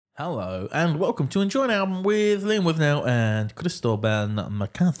Hello and welcome to Enjoy an Album with Liam Withnail and Cristobal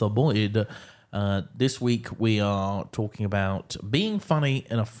MacArthur Boyd. This week we are talking about Being Funny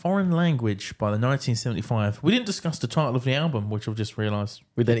in a Foreign Language by the 1975. We didn't discuss the title of the album, which I've just realised.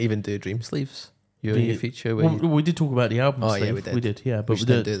 We didn't even do Dream Sleeves. You and your feature. We did talk about the album. Oh, sleeve. yeah, we did. But we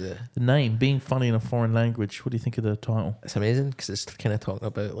didn't do the name, Being Funny in a Foreign Language. What do you think of the title? It's amazing because it's kind of talking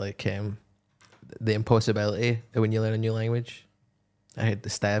about like the impossibility of when you learn a new language. I heard the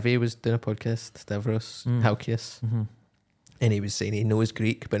Stavy was doing a podcast, Stavros Halkias, and he was saying he knows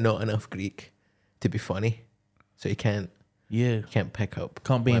Greek, but not enough Greek to be funny, so he can't pick up.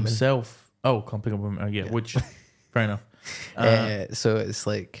 Can't be women. himself. Oh, can't pick up women. Oh, yeah. Which fair enough. So it's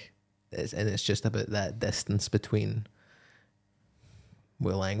like, it's just about that distance between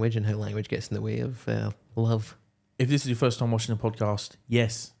language and how language gets in the way of love. If this is your first time watching the podcast,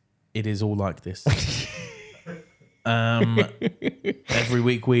 yes, it is all like this. Every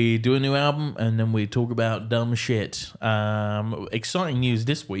week we do a new album and then we talk about dumb shit. Exciting news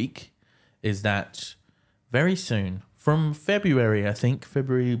this week is that very soon, from February, I think,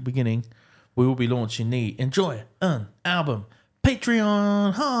 February beginning, we will be launching the Enjoy an Album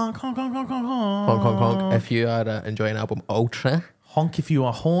Patreon. Honk, honk, honk, honk, honk, honk. Honk, honk, honk. If you are enjoying album Ultra. Honk if you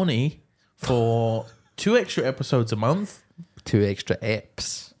are horny for 2 extra episodes a month. 2 extra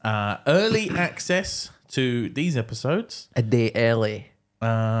eps. Early access to these episodes. A day early.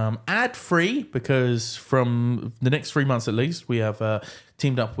 Ad-free, because from the next 3 months at least, we have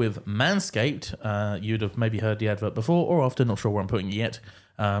teamed up with Manscaped. You'd have maybe heard the advert before or after, not sure where I'm putting it yet.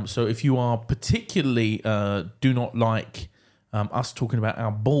 So if you are particularly do not like us talking about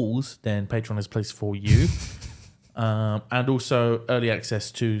our balls, then Patreon is a place for you. And also early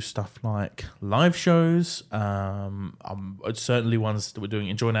access to stuff like live shows, certainly ones that we're doing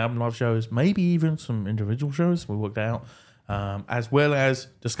Enjoy an Album live shows, maybe even some individual shows, we worked out, as well as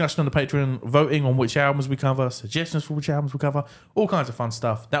discussion on the Patreon, voting on which albums we cover, suggestions for which albums we cover, all kinds of fun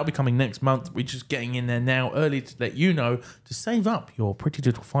stuff. That'll be coming next month. We're just getting in there now early to let you know to save up your pretty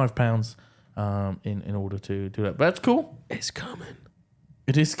little £5 in order to do that. But that's cool. It's coming.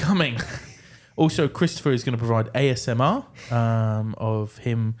 It is coming. Also, Christopher is going to provide ASMR of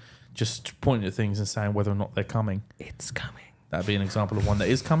him just pointing at things and saying whether or not they're coming. It's coming. That'd be an example of one that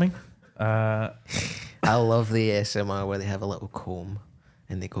is coming. I love the ASMR where they have a little comb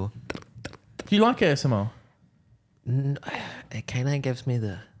and they go. Do you like ASMR? It kind of gives me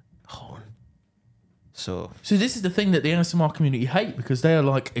the horn. So this is the thing that the ASMR community hate, because they are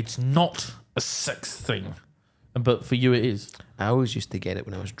like, it's not a sex thing. But for you it is. I always used to get it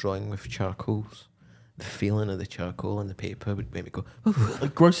when I was drawing with charcoals. The feeling of the charcoal on the paper would make me go,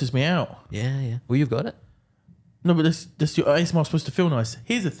 It grosses me out. yeah. Well, you've got it. No, but this your ASMR is supposed to feel nice.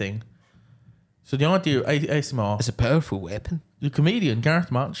 Here's the thing. So the idea of ASMR, It's a powerful weapon. the comedian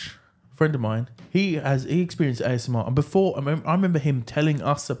Gareth Much, a friend of mine, he experienced ASMR, and before I remember him telling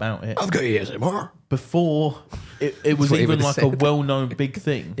us about it. I've got ASMR. Before it was what he even would've like a said. well-known big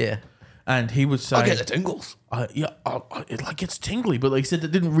thing. Yeah. And he would say, I'll get the tingles. it like gets tingly, but he said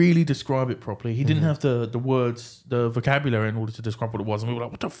it didn't really describe it properly. He didn't have the words, the vocabulary in order to describe what it was. And we were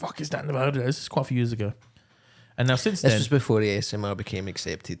like, what the fuck is that? Never heard of this. This is quite a few years ago. And now since This then, was before the ASMR became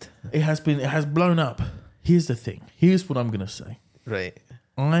accepted. it has blown up. Here's the thing. Here's what I'm going to say. Right.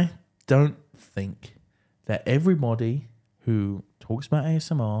 I don't think that everybody who talks about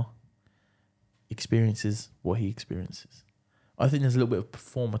ASMR experiences what he experiences. I think there's a little bit of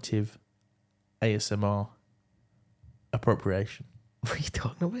performative ASMR appropriation. What are you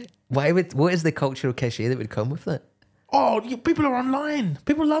talking about? What is the cultural cachet that would come with it? Oh, people are online.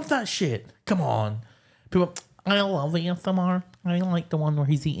 People love that shit. Come on. People, I love the ASMR. I like the one where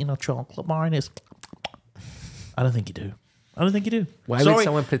he's eating a chocolate bar and it's... I don't think you do. Why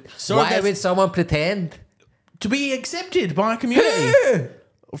would someone pretend? To be accepted by a community.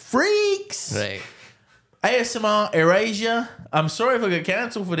 Freaks. Right. ASMR erasure. I'm sorry if I get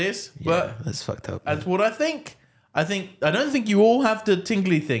cancelled for this, but that's fucked up. that's what I think. I don't think you all have the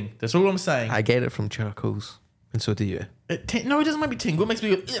tingly thing. That's all I'm saying. I get it from charcoals, and so do you. No, it doesn't make me tingle. It makes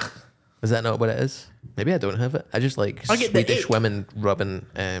me go, ugh. Is that not what it is? Maybe I don't have it. I just like I get the Swedish ick. women rubbing.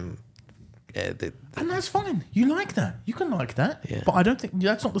 And that's fine. You like that. You can like that. Yeah. But I don't think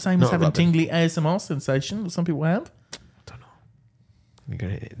that's not the same as Not having rubbing. tingly ASMR sensation that some people have. I don't know.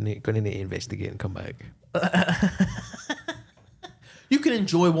 You're gonna need to investigate and come back. You can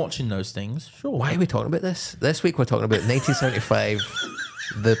enjoy watching those things, sure. Why are we talking about this? This week we're talking about 1975,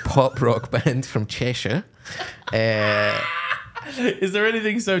 the pop rock band from Cheshire. Is there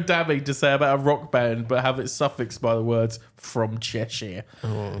anything so damning to say about a rock band but have it suffixed by the words from Cheshire?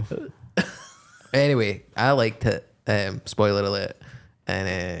 Anyway, I liked it. Spoiler alert.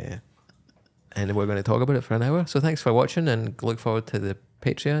 and we're going to talk about it for an hour. So thanks for watching, and look forward to the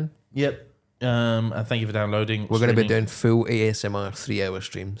Patreon. Yep. And thank you for downloading. We're going to be doing full ASMR 3-hour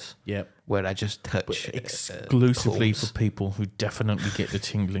streams. Yep. Where I just touch exclusively clothes. for people who definitely get the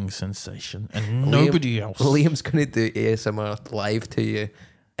tingling sensation, and nobody else. Liam's going to do ASMR live to you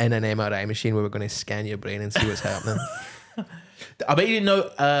in an MRI machine where we're going to scan your brain and see what's happening. I bet you didn't know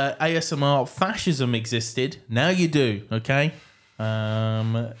ASMR fascism existed. Now you do, okay?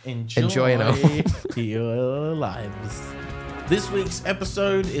 Enjoy your lives. This week's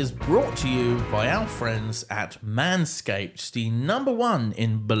episode is brought to you by our friends at Manscaped, the #1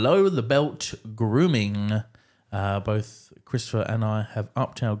 in below-the-belt grooming. Both Christopher and I have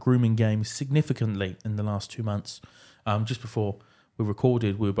upped our grooming game significantly in the last 2 months. Just before we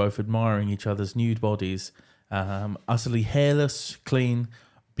recorded, we were both admiring each other's nude bodies. Utterly hairless, clean,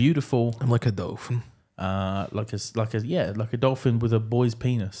 beautiful. I'm like a dolphin. Like a dolphin with a boy's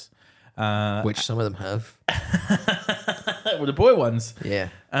penis. Which some of them have. With the boy ones. Yeah.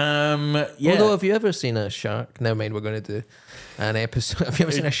 Yeah. Although, have you ever seen a shark? Never mind, we're going to do an episode. Have you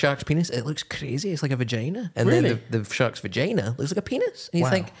ever seen a shark's penis? It looks crazy. It's like a vagina. And Really? then the shark's vagina looks like a penis. And you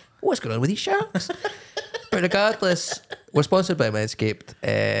Wow. think, what's going on with these sharks? But regardless, we're sponsored by Manscaped,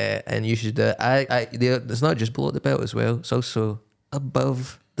 and you should it's not just below the belt as well. It's also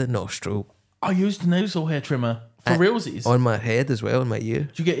above the nostril. I used a nasal hair trimmer for realsies. On my head as well, on my ear.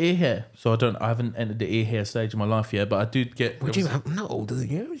 Do you get ear hair? So I haven't entered the ear hair stage of my life yet, but I do get. What do you mean? I'm not older than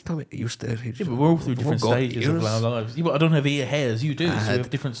you. What are you talking about ear stage? Yeah, but we're all through different stages of our lives. Yeah, but I don't have ear hairs. You do. So we have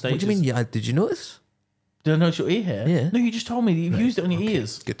different stages. What do you mean? Yeah, did you notice? Did I notice your ear hair? Yeah. No, you just told me that you've used it on your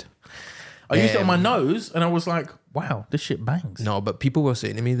ears. Good. I used it on my nose, and I was like, wow, this shit bangs. No, but people were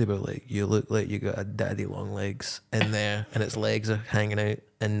saying to me, they were like, you look like you got a daddy long legs in there, and its legs are hanging out.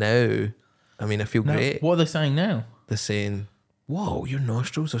 And now, I mean, I feel Now, great. what are they saying now? They're saying, whoa, your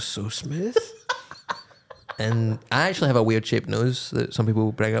nostrils are so smooth. And I actually have a weird shaped nose that some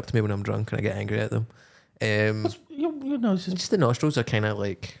people bring up to me when I'm drunk and I get angry at them. Your nose is. Just the nostrils are kind of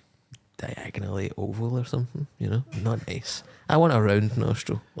like diagonally oval or something, you know? Not nice. I want a round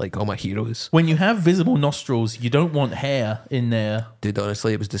nostril, like all my heroes. When you have visible nostrils, you don't want hair in there. Dude,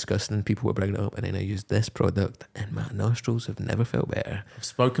 honestly, it was disgusting. People were bringing it up, and then I used this product, and my nostrils have never felt better. I've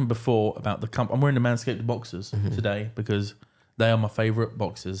spoken before about the I'm wearing the Manscaped boxers today because they are my favourite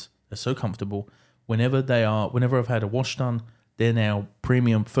boxers. They're so comfortable. Whenever I've had a wash done, they're now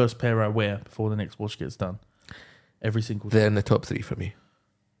premium first pair I wear before the next wash gets done. Every single day. They're in the top 3 for me.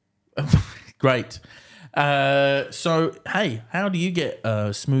 Great. So, hey, how do you get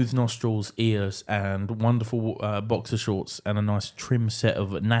smooth nostrils, ears, and wonderful boxer shorts and a nice trim set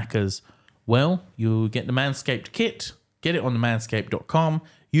of knackers? Well, you get the Manscaped kit. Get it on the manscaped.com.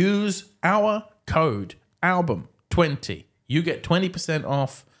 Use our code ALBUM20. You get 20%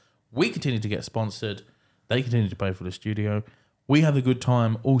 off. We continue to get sponsored. They continue to pay for the studio. We have a good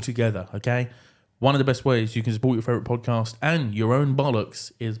time all together, okay? One of the best ways you can support your favorite podcast and your own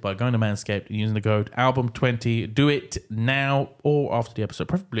bollocks is by going to Manscaped and using the code ALBUM20. Do it now or after the episode,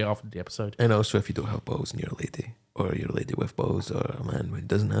 preferably after the episode. And also, if you don't have balls and you're a lady, or you're a lady with balls, or a man who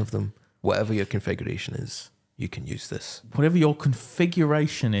doesn't have them, whatever your configuration is, you can use this. Whatever your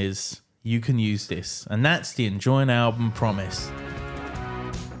configuration is, you can use this. And that's the Enjoy an Album promise.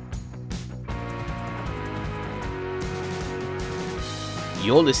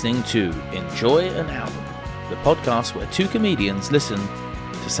 You're listening to Enjoy an Album, the podcast where two comedians listen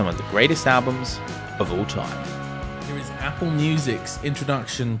to some of the greatest albums of all time. Here is Apple Music's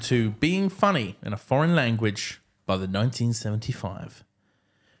introduction to Being Funny in a Foreign Language by the 1975.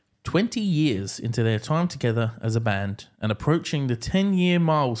 20 years into their time together as a band and approaching the 10-year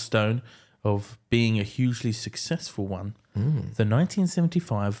milestone of being a hugely successful one, the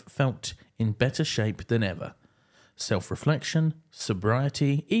 1975 felt in better shape than ever. Self-reflection,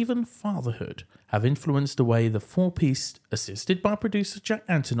 sobriety, even fatherhood have influenced the way the four-piece, assisted by producer Jack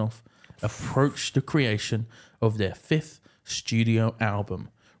Antonoff, approached the creation of their 5th studio album,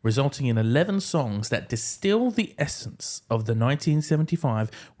 resulting in 11 songs that distill the essence of the 1975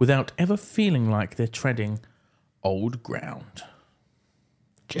 without ever feeling like they're treading old ground.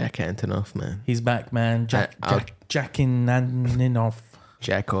 Jack Antonoff, man. He's back, man. Jackin' Antonoff.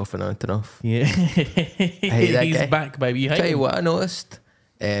 Jack off and Antonoff. Yeah. that He's guy. back, baby. You hate Tell you him. what I noticed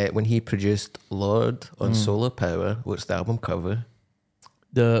when he produced Lord on Solar Power. What's the album cover?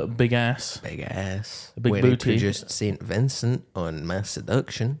 The big ass. Big ass. big when booty. he produced Saint Vincent on Mass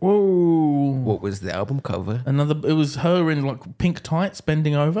Seduction. Whoa. What was the album cover? It was her in like pink tights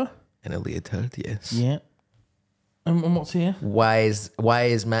bending over. In a leotard, yes. Yeah. And what's here? Why is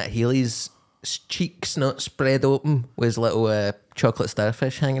Matt Healy's cheeks not spread open with his little chocolate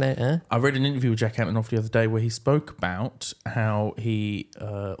starfish hanging out, eh? I read an interview with Jack Antonoff the other day where he spoke about how he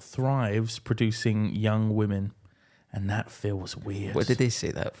thrives producing young women, and that feels weird. What did he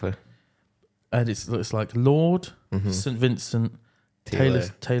say that for? And it's like Lorde, St. Vincent,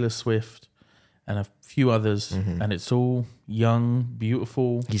 Taylor Swift, and a few others, and it's all young,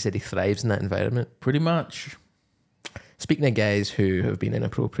 beautiful. He said he thrives in that environment. Pretty much. Speaking of guys who have been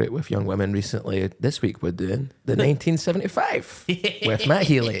inappropriate with young women recently, this week we're doing the 1975 with Matt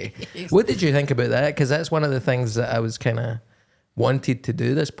Healy. What did you think about that? Because that's one of the things that I was kind of wanted to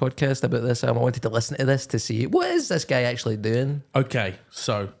do this podcast about this. I wanted to listen to this to see what is this guy actually doing. Okay,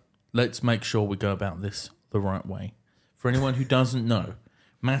 so let's make sure we go about this the right way. For anyone who doesn't know,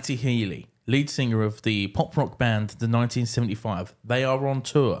 Matty Healy, lead singer of the pop rock band The 1975, they are on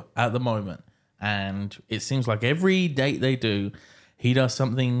tour at the moment. And it seems like every date they do, he does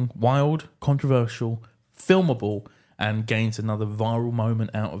something wild, controversial, filmable, and gains another viral moment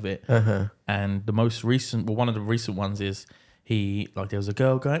out of it. And the most recent, well, one of the recent ones is there was a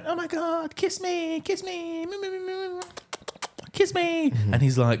girl going, "Oh my God, kiss me, kiss me, kiss me." And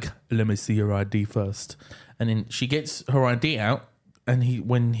he's like, "Let me see your ID first." And then she gets her ID out, and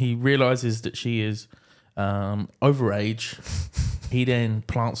when he realizes that she is overage, he then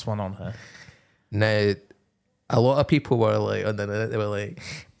plants one on her. Now, a lot of people were like, on the internet, they were like,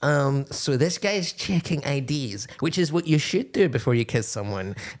 so this guy's checking IDs, which is what you should do before you kiss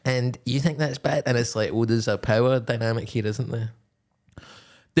someone. And you think that's bad? And it's like, well, there's a power dynamic here, isn't there?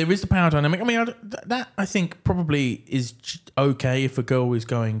 There is the power dynamic. I mean, that I think probably is okay if a girl is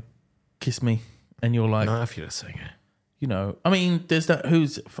going, "Kiss me," and you're like, not if you're a singer. You know, I mean, there's that,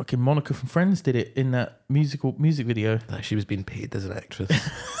 who's fucking Monica from Friends did it in that music video. Like she was being paid as an actress.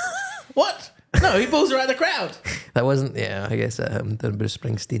 What? No, he pulls her out of the crowd. That wasn't, I guess that happened to Bruce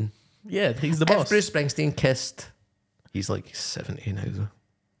Springsteen. Yeah, he's the boss. If Bruce Springsteen kissed, he's like 70 now, though.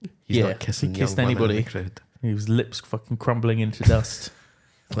 He's not kissing he kissed young women anybody. in the crowd. His lips fucking crumbling into dust.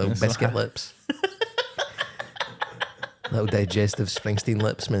 Little biscuit lips. Little digestive Springsteen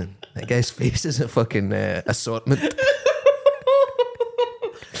lips, man. That guy's face is a fucking assortment.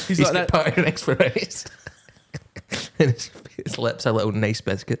 He's like got Pyrex for eyes. And his lips are little nice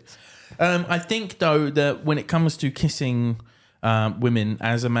biscuits. I think, though, that when it comes to kissing women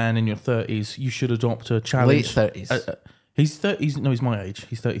as a man in your 30s, you should adopt a challenge. Late 30s. He's my age.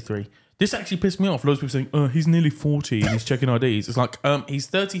 He's 33. This actually pissed me off. Loads of people saying, he's nearly 40 and he's checking IDs. It's like, he's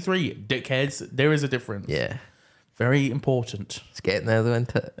 33, dickheads. There is a difference. Yeah. Very important. It's getting there, though,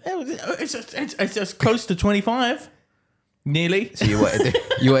 isn't it? It's just close to 25. Nearly. So you want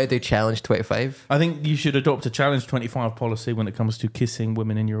to do challenge 25? I think you should adopt a challenge 25 policy when it comes to kissing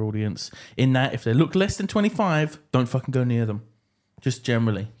women in your audience. In that, if they look less than 25, don't fucking go near them. Just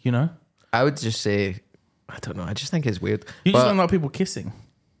generally, you know? I would just say, I don't know. I just think it's weird. You just don't like people kissing.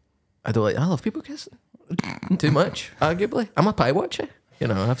 I love people kissing. Too much, arguably. I'm a pie watcher. You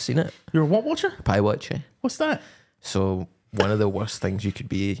know, I've seen it. You're a what watcher? Pie watcher. What's that? So one of the worst things you could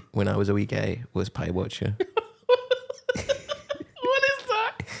be when I was a wee guy was pie watcher. What is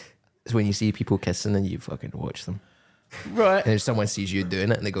that? It's when you see people kissing and you fucking watch them. Right. And if someone sees you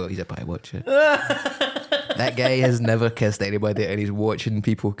doing it and they go, he's a pie watcher. That guy has never kissed anybody and he's watching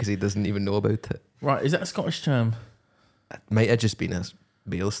people because he doesn't even know about it. Right. Is that a Scottish term? It might have just been a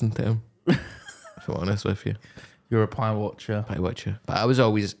Bailson term, if I'm honest with you. You're a pie watcher. Pie watcher. But I was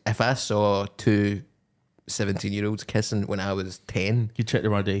always, if I saw two 17-year-olds kissing when I was 10, You check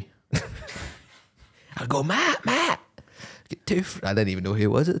their ID. I'd go, Matt. I didn't even know who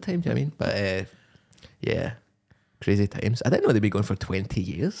it was at the time, do you know what I mean? But yeah, crazy times. I didn't know they'd be going for 20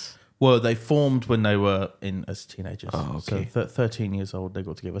 years. Well, they formed when they were as teenagers. Oh, okay. So 13 years old, they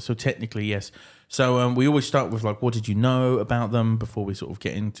got together. So technically, yes. So we always start with like, what did you know about them before we sort of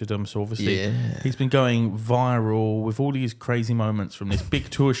get into them? So obviously, he's been going viral with all these crazy moments from this big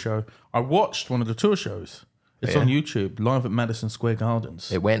tour show. I watched one of the tour shows. It's on YouTube, live at Madison Square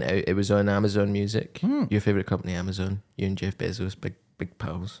Gardens. It went out. It was on Amazon Music. Your favorite company, Amazon. You and Jeff Bezos, big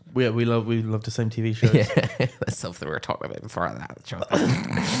pals. We love the same TV shows. Yeah, that's something we were talking about before that.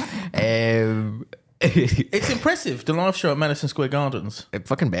 It's impressive, the live show at Madison Square Gardens. It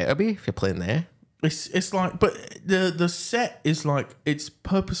fucking better be if you're playing there. It's like, but the set is like, it's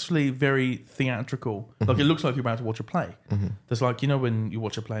purposefully very theatrical. Like it looks like you're about to watch a play. There's like, you know, when you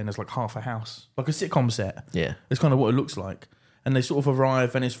watch a play and there's like half a house, like a sitcom set. Yeah, it's kind of what it looks like. And they sort of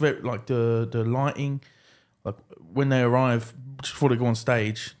arrive, and it's very like the lighting. Like when they arrive, just before they go on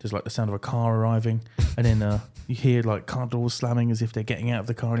stage, there's like the sound of a car arriving, and then you hear like car doors slamming as if they're getting out of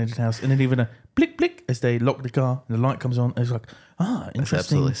the car and into the house, and then even a blick blick as they lock the car and the light comes on. And it's like, interesting. that's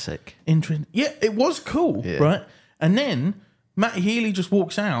absolutely sick. Yeah, it was cool, right? And then Matt Healy just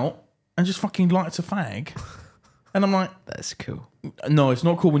walks out and just fucking lights a fag. And I'm like, That's cool. no, it's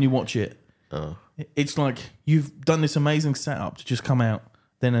not cool when you watch it. Oh. It's like you've done this amazing setup to just come out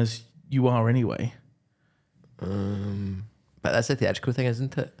then as you are anyway. But that's a theatrical thing,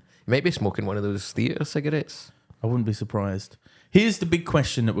 isn't it? You might be smoking one of those theatre cigarettes. I wouldn't be surprised. Here's the big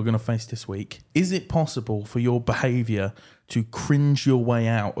question that we're going to face this week. Is it possible for your behaviour to cringe your way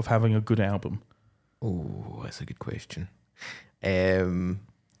out of having a good album? Oh, that's a good question.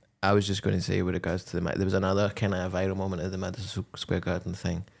 I was just going to say with regards to there was another kind of viral moment at the Madison Square Garden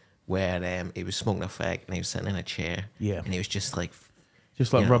thing where he was smoking a fag and he was sitting in a chair. Yeah. And he was just like...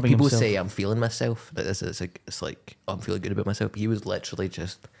 Just like you know, rubbing people himself. say I'm feeling myself. But it's like I'm feeling good about myself. But he was literally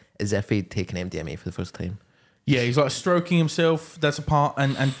just as if he'd taken MDMA for the first time. Yeah, he's like stroking himself. That's a part.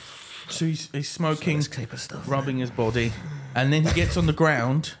 And so he's smoking, This type of stuff. rubbing his body. And then he gets on the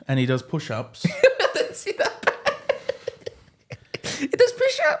ground and he does push-ups. I didn't see that. He does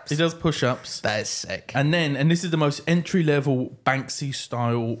push-ups. He does push-ups. That is sick. And then, and this is the most entry-level Banksy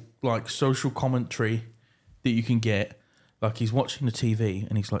style, like social commentary that you can get. Like he's watching the TV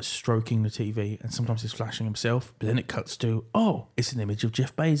and he's like stroking the TV and sometimes he's flashing himself. But then it cuts to, oh, it's an image of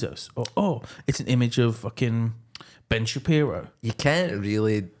Jeff Bezos. Or, oh, it's an image of fucking Ben Shapiro. You can't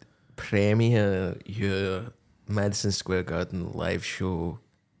really premiere your Madison Square Garden live show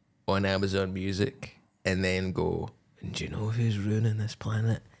on Amazon Music and then go, and do you know who's ruining this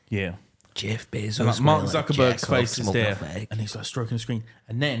planet? Yeah. Jeff Bezos. And like Mark will, like, Zuckerberg's jack off, face is smoke a there. fag. And he's like stroking the screen.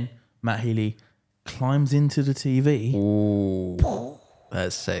 And then Matt Healy climbs into the TV. Ooh,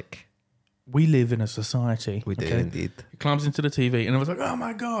 that's sick. We live in a society. We do okay? indeed. He climbs into the TV and I was like, oh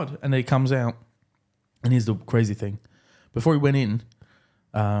my God. And then he comes out. And here's the crazy thing. Before he went in,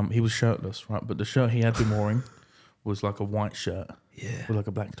 he was shirtless, right? But the shirt he had been wearing was like a white shirt Yeah. with like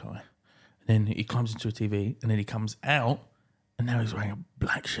a black tie. And then he climbs into a TV and then he comes out and now he's wearing a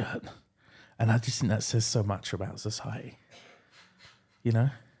black shirt. And I just think that says so much about society. You know?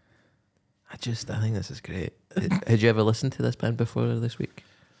 I think this is great. Had you ever listened to this band before this week?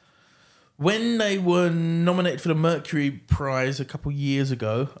 When they were nominated for the Mercury Prize a couple years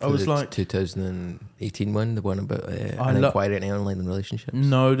ago, I was The like, 2018 one, the one about an lo- inquiry into online relationships.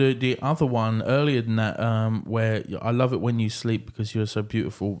 no, the other one earlier than that, where I love it when you sleep because you're so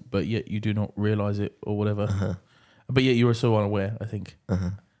beautiful, but yet you do not realize it or whatever. Uh-huh. But yet you were so unaware, I think.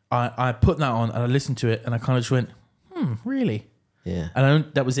 I put that on and I listened to it and I kind of just went, really? Yeah. And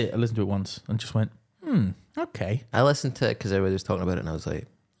that was it. I listened to it once and just went, okay. I listened to it because everybody was talking about it and I was like,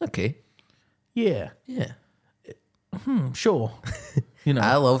 okay, Yeah, yeah. sure. You know,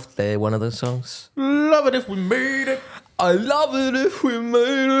 I loved one of those songs. love it if we made it. I love it if we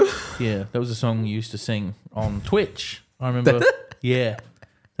made it. Yeah, that was a song you used to sing on Twitch. I remember. Yeah,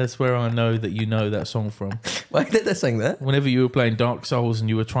 that's where I know that you know that song from. Why did I sing that? Whenever you were playing Dark Souls and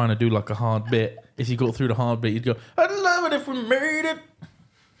you were trying to do like a hard bit, if you got through the hard bit, you'd go, I'd love it if we made it.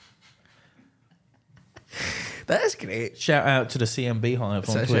 That is great. Shout out to the CMB Hive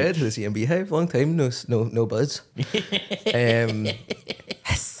on So Twitch. to the CMB Hive. Long time, no buzz.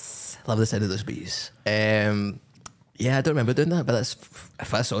 Yes. Love the sound of those bees. Yeah, I don't remember doing that, but that's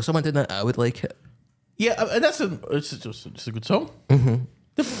if I saw someone doing that, I would like it. Yeah, and it's a good song. Mm-hmm.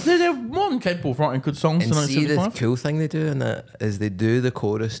 They're more than capable of writing good songs And than see, the 1975. cool thing they do in that is they do the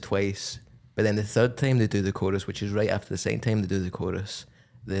chorus twice, but then the third time they do the chorus, which is right after the second time they do the chorus,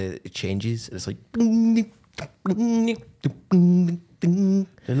 it changes. It's like They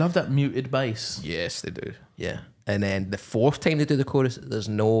love that muted bass. yes, they do. Yeah, and then the fourth time they do the chorus, there's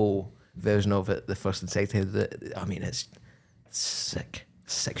no version of it. The first and second time, I mean, it's sick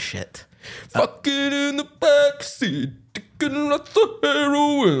shit. Fucking in the backseat, taking lots of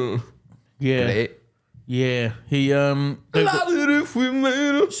heroin. Yeah, Great. yeah. He Love it if we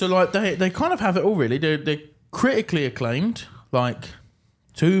made it. So like they kind of have it all really. They're critically acclaimed. Like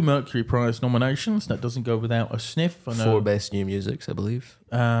 2 Mercury Prize nominations. That doesn't go without a sniff. I know. 4 best new musics, I believe.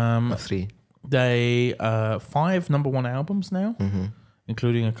 Or 3. They 5 number 1 albums now,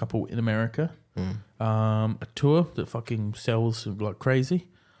 including a couple in America. A tour that fucking sells like crazy.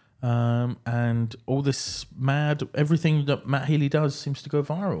 And all this everything that Matt Healy does seems to go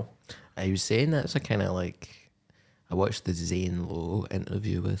viral. I was saying that's a kind of like, I watched the Zane Lowe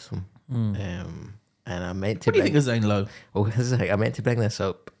interview with him, and I meant to. What do you think of Zane Lowe? Oh, this is like, I meant to bring this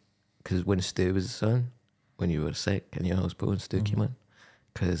up because when Stu was on, when you were sick in your hospital, and Stu came on,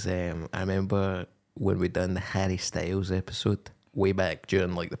 because I remember when we done the Harry Styles episode way back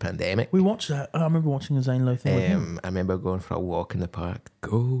during like the pandemic. We watched that. I remember watching a Zane Lowe thing with him. I remember going for a walk in the park.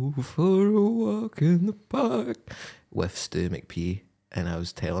 Go for a walk in the park with Stu McP, and I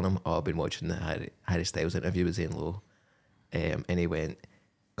was telling him, "Oh, I've been watching the Harry Styles interview with Zane Lowe," And he went,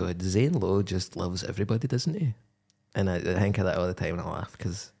 God, Zane Lowe just loves everybody, doesn't he? And I think of that all the time and I laugh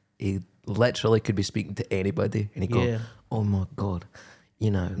because he literally could be speaking to anybody and he'd go, oh my God,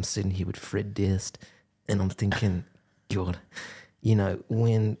 you know, I'm sitting here with Fred Durst and I'm thinking, God, you know,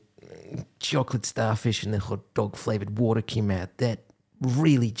 when chocolate starfish and the hot dog flavoured water came out, that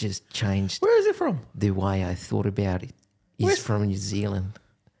really just changed Where is it from? the way I thought about it. He's from New Zealand.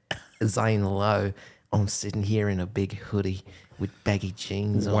 Zane Lowe. I'm sitting here in a big hoodie with baggy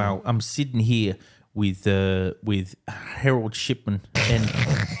jeans on. Wow, I'm sitting here with Harold Shipman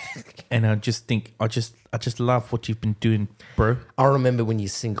and I just think I just love what you've been doing, bro. I remember when your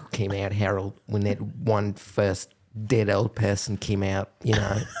single came out, Harold, when that one first dead old person came out, you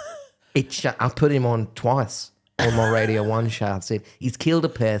know. I put him on twice on my Radio 1 show. I said, he's killed a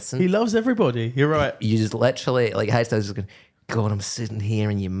person. He loves everybody. You're right. You just literally, like, I was just going, God, I'm sitting here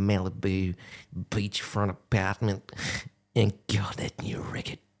in your Malibu beachfront apartment, and God, that new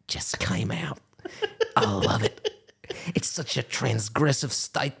record just came out. I love it. It's such a transgressive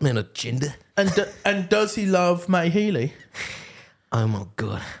statement of gender. And does he love Matty Healy? Oh my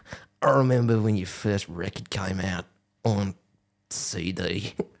God. I remember when your first record came out on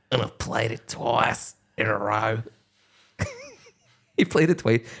CD, and I played it twice in a row. He played it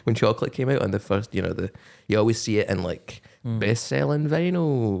twice when Chocolate came out on the first, you know, you always see it in like best-selling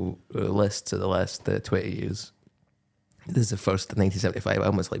vinyl lists of the last 20 years. This is the first 1975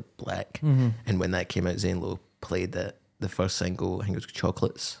 album, was like Black. And when that came out, Zane Lowe played the first single, I think it was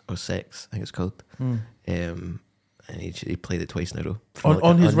Chocolates or Sex, I think it's called. And he played it twice in a row.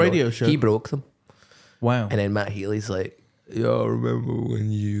 On his radio show? He broke them. Wow. And then Matt Healy's like, yeah, I remember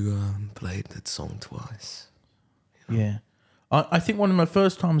when you played that song twice. You know? Yeah. I think one of my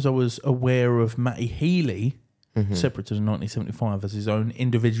first times I was aware of Matty Healy, separate to the 1975 as his own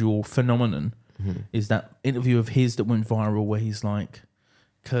individual phenomenon, is that interview of his that went viral where he's like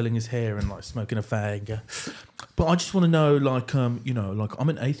curling his hair and like smoking a fag. But I just want to know, like, you know, like, I'm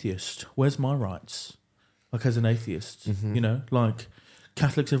an atheist. Where's my rights? Like, as an atheist, you know, like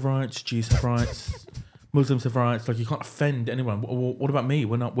Catholics have rights, Jews have rights, Muslims have rights. Like, you can't offend anyone. What about me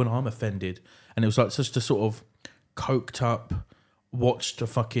when I'm offended? And it was like such a sort of coked up, watched a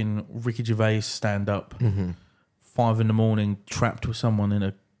fucking Ricky Gervais stand up, 5 a.m, trapped with someone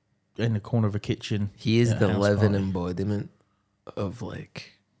in the corner of a kitchen. He is the living party. embodiment of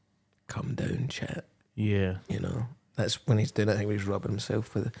like come down chat. Yeah. You know, that's when he's doing it. I think he's rubbing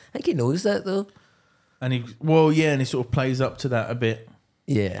himself with it. I think he knows that though. And he sort of plays up to that a bit.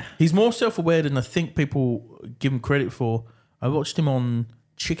 Yeah. He's more self-aware than I think people give him credit for. I watched him on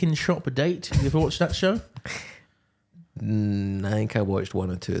Chicken Shop A Date. You ever watched that show? I think I watched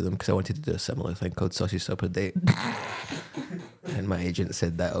one or two of them because I wanted to do a similar thing called Sausage Supper Date. And my agent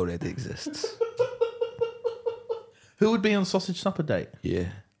said that already exists. Who would be on Sausage Supper Date? Yeah.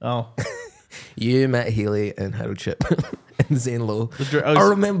 Oh. You, Matt Healy, and Harold Chip, and Zane Lowe. I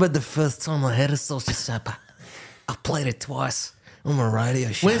remember the first time I had a sausage supper. I played it twice on my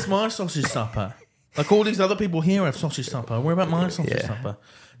radio show. Where's my sausage supper? Like, all these other people here have sausage supper. Where about my sausage supper?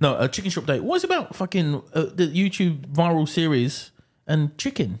 No, a Chicken Shop Date. What is about fucking the YouTube viral series and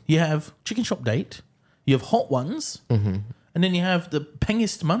chicken? You have Chicken Shop Date. You have Hot Ones. And then you have the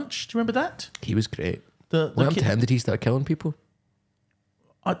Pengist Munch. Do you remember that? He was great. The What happened to him? Did he start killing people?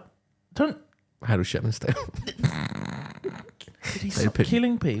 I don't... Harold Shipman style. Did he start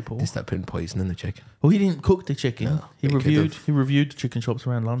killing people? He started putting poison in the chicken. Well, he didn't cook the chicken. No, he he reviewed the chicken shops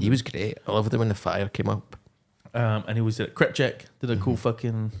around London. He was great. I loved it when the fire came up. And he was at Crep Check. Did a cool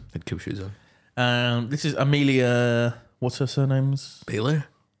fucking... Had cool shoes on. This is Amelia... What's her surnames? Baylor?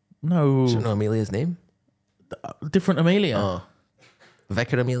 No. Do you know Amelia's name? Different Amelia. Oh.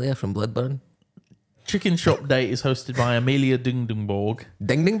 Vicar Amelia from Bloodburn. Chicken Shop Date is hosted by Amelia Dingdingborg.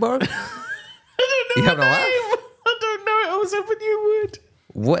 Dingdingborg? I don't know. You having a laugh? I don't know it. I was hoping you would.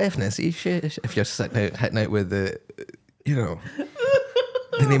 What ethnicity shit if you're sitting out hitting out with the, you know,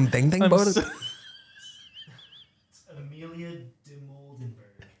 the name Dingdingborg? Amelia de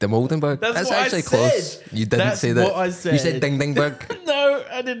Moldenberg. De Moldenberg? That's what actually I close. said. You didn't That's say that. what I said. You said Dingdingberg. No,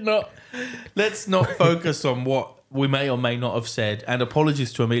 I did not. Let's not focus on what we may or may not have said. And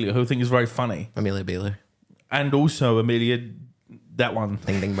apologies to Amelia, who I think is very funny. Amelia Baylor. And also Amelia, that one.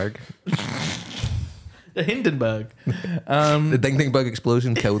 Dingdingberg. The Hindenburg. The Dingdingberg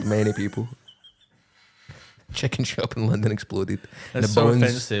explosion killed many people. Chicken shop in London exploded. That's the so bones,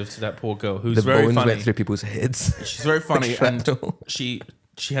 offensive to that poor girl who's the very bones funny. went through people's heads. She's very funny, and Shrapnel. she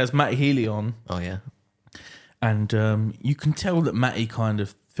has Matty Healy on, Oh yeah. and you can tell that Matty kind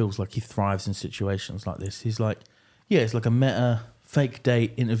of feels like he thrives in situations like this. He's like, yeah, it's like a meta fake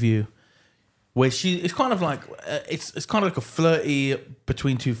date interview. where it's kind of like it's kind of like a flirty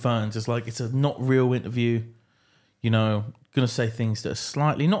between two ferns. It's like it's a not real interview, you know. Gonna say things that are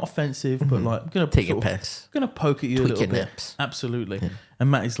slightly not offensive, but like gonna Take your piss. Gonna poke at you a Tweak little your bit. nips. Absolutely. And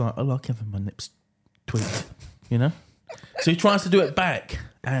Matt is like, I like having my nips tweaked, you know. So he tries to do it back,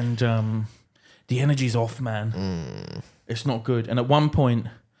 and the energy's off, man. It's not good. And at one point,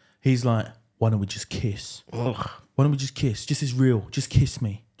 he's like, "Why don't we just kiss? Why don't we just kiss? Just as real. Just kiss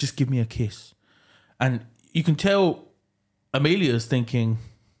me. Just give me a kiss." And you can tell Amelia's thinking,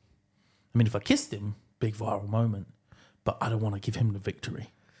 I mean, if I kissed him, big viral moment, but I don't want to give him the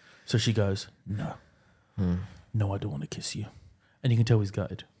victory. So she goes, no, I don't want to kiss you. And you can tell he's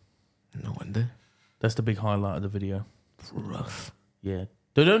gutted. No wonder. That's the big highlight of the video. Rough. Yeah.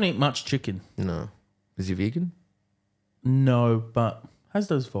 They don't eat much chicken. No. Is he vegan? No, but has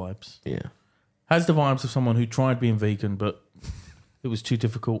those vibes. Yeah. Has the vibes of someone who tried being vegan, but it was too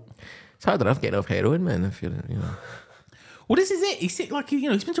difficult. It's hard enough getting off heroin, man, if you're, you know. Well, this is it. He's like, you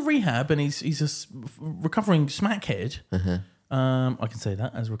know, he's been to rehab and he's a recovering smackhead. I can say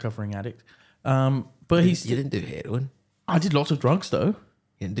that as a recovering addict. But You didn't do heroin. I did lots of drugs though.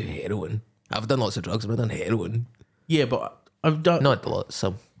 You didn't do heroin. I've done lots of drugs, but I've done heroin. Yeah, but I've done. Not lots,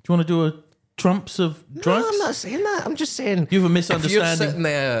 some. Do you want to do a trumps of drugs? No, I'm not saying that. I'm just saying. You have a If misunderstanding. you're sitting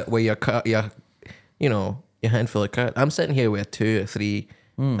there with your handful of cards. I'm sitting here with a 2, a 3,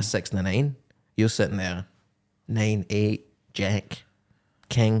 a 6, and a 9. You're sitting there, 9, 8, Jack,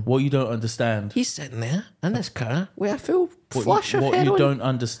 King. What you don't understand. He's sitting there in this car with a full flush of What heroin. you don't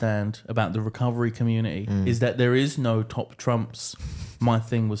understand about the recovery community is that there is no top trumps. My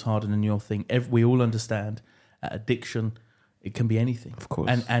thing was harder than your thing. We all understand addiction. It can be anything. Of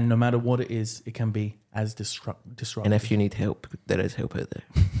course. And no matter what it is, it can be as disruptive. And if you need help, there is help out there.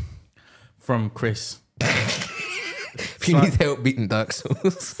 From Chris. If you need help beating Dark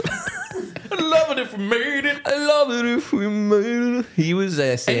Souls. I'd love it if we made it. I love it if we made it. He was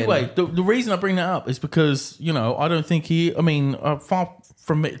saying... Anyway, the reason I bring that up is because, you know, I don't think far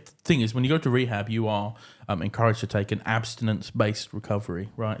from it. Thing is, when you go to rehab, you are encouraged to take an abstinence-based recovery,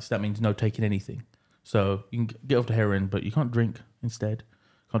 right? So that means no taking anything. So you can get off the heroin, but you can't drink instead.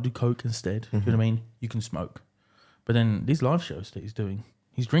 Can't do coke instead. You know what I mean? You can smoke. But then these live shows that he's doing,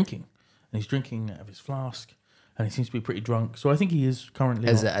 he's drinking. And he's drinking out of his flask. And he seems to be pretty drunk. So I think he is currently...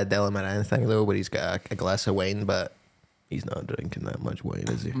 Is it a Dylan Moran thing, though, where he's got a glass of wine, but he's not drinking that much wine,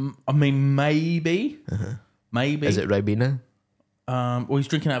 is he? I mean, maybe. Maybe. Is it Ribena? Well, he's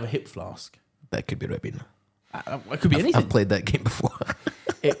drinking out of a hip flask. That could be Ribena. It could be anything. I've played that game before.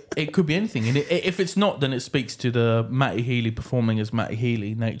 It could be anything. And if it's not, then it speaks to the Matty Healy performing as Matty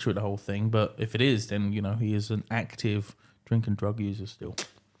Healy nature of the whole thing. But if it is, then, you know, he is an active drink and drug user still.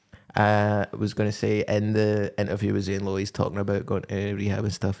 I was going to say, in the interview with Zane Lowe, he's talking about going to rehab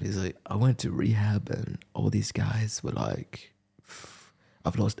and stuff. And he's like, I went to rehab and all these guys were like,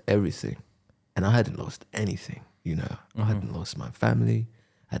 I've lost everything. And I hadn't lost anything, you know. I hadn't lost my family.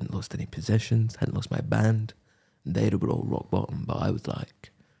 I hadn't lost any possessions. I hadn't lost my band. And they were all rock bottom. But I was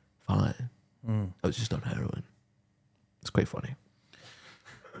like, fine. I was just on heroin. It's quite funny.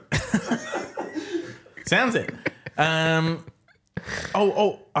 Sounds it. I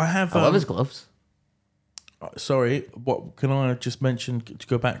have... I love his gloves. Sorry, what can I just mention, to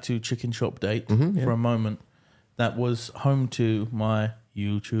go back to Chicken Shop Date for a moment? That was home to my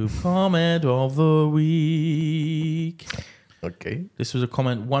YouTube comment of the week. Okay. This was a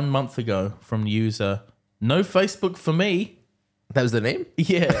comment 1 month ago from the user, no Facebook for me. That was the name?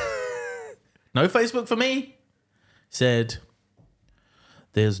 Yeah. No Facebook for me. Said,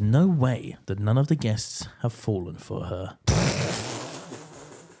 there's no way that none of the guests have fallen for her.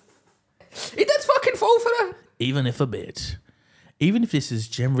 He did fucking fall for her. Even if a bit. Even if this is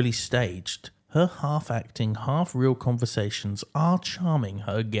generally staged, her half-acting, half-real conversations are charming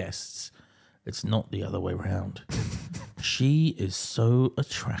her guests. It's not the other way round. She is so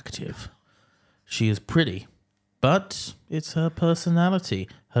attractive. She is pretty, but it's her personality,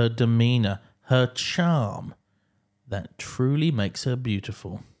 her demeanour, her charm that truly makes her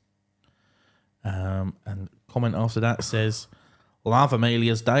beautiful. And comment after that says, love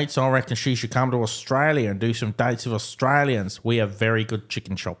Amelia's dates. I reckon she should come to Australia and do some dates with Australians. We have very good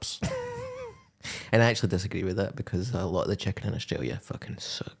chicken shops. And I actually disagree with that because a lot of the chicken in Australia fucking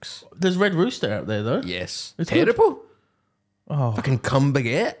sucks. There's Red Rooster out there, though. Yes. It's terrible. Oh, Fucking cum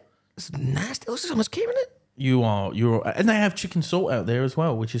baguette. It's nasty. Also, so much cream in it. you're, and they have chicken salt out there as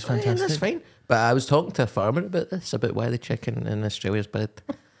well, which is Yeah, fantastic. that's fine. But I was talking to a farmer about this, about why the chicken in Australia is bad.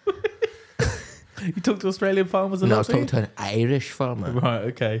 You talk to Australian farmers a No, I lot, was talking to an Irish farmer. Right,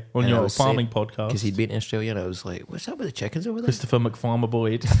 okay. On And I your was farming saying- podcast. Because he'd been in Australia and I was like, what's up with the chickens over there? Christopher McFarmer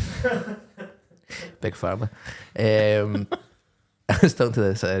Boyd. Big Pharma. I was talking to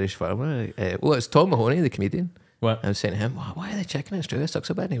this Irish farmer. Well, it's Tom Mahoney, the comedian. What? I was saying to him, why are the chicken in Australia suck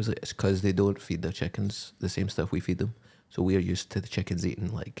so bad? And he was like, it's because they don't feed their chickens the same stuff we feed them. So we're used to the chickens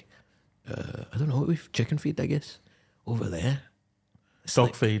eating like, I don't know what we chicken feed, I guess. Over there. It's Dog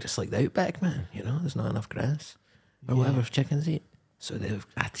like, feed. It's like the outback, man. You know, there's not enough grass. Or whatever chickens eat. So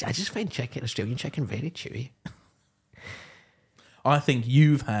I just find Australian chicken very chewy. I think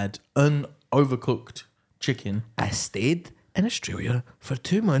you've had overcooked chicken. I stayed in Australia for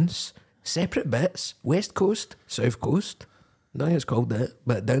 2 months, separate bits, West Coast, South Coast. I don't think it's called that,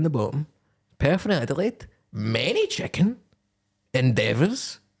 but down the bottom. Perth and Adelaide, many chicken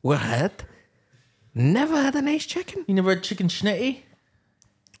endeavours were had. Never had a nice chicken. You never had chicken schnitty,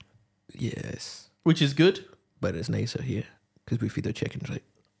 Yes, which is good. but it's nicer here because we feed our chickens right.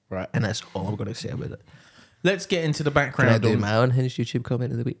 Right. And that's all I'm going to say about it. Let's get into the Can I background. do my unhinged YouTube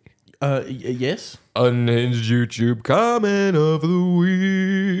comment of the week? Yes. Unhinged YouTube comment of the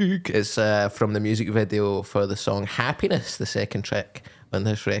week. It's from the music video for the song Happiness, the second track on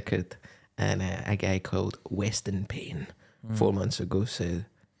this record. And a guy called Weston Payne 4 months ago said,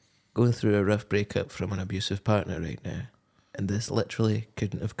 going through a rough breakup from an abusive partner right now. And this literally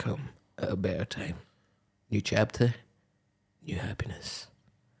couldn't have come at a better time. New chapter, new happiness.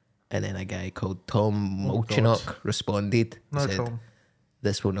 And then a guy called Tom Oh, Molchanok responded. No, said, Tom.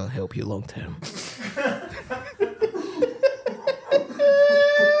 this will not help you long term.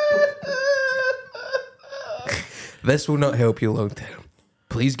 This will not help you long term.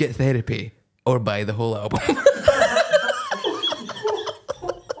 Please get therapy or buy the whole album.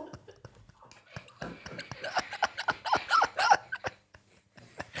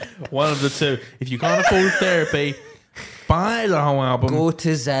 One of the two. If you can't afford therapy, buy the whole album. Go to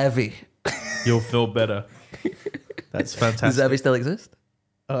Zavi. You'll feel better. That's Does fantastic. Zavi still exist?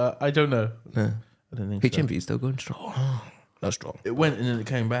 I don't know. No. I don't think so. HMV is still going strong. Not strong. It went and then it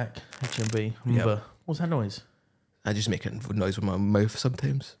came back. HMB. What was that noise? I just make a noise with my mouth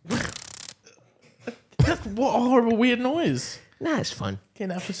sometimes. What a horrible, weird noise. Nah, it's fun. Getting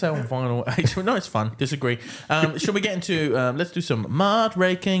that for sale on vinyl. Actually, no, it's fun. Disagree. Shall we get into, let's do some mud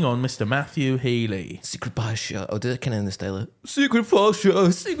raking on Mr. Matthew Healy. Secret Pasha. I'll do it kind of in the style of Secret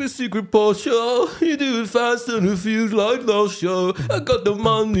Pasha, secret Pasha. You do it fast and it feels like last show. I got the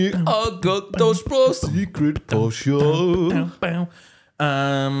money, I got those bros. Secret Pasha. Bow,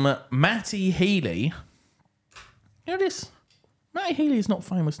 bow. Matty Healy. You know this? Matty Healy is not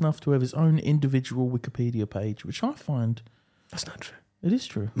famous enough to have his own individual Wikipedia page, which I find That's not true. it is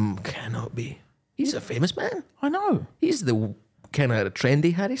true. Cannot be. He's a famous man. I know. He's the kind of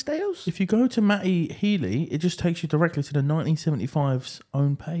trendy Harry Styles. If you go to Matty Healy, it just takes you directly to the 1975's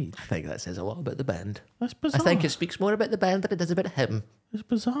own page. I think that says a lot about the band. That's I bizarre. think it speaks more about the band than it does about him. It's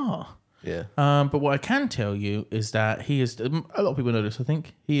bizarre. Yeah. But what I can tell you is that he is, a lot of people know this, I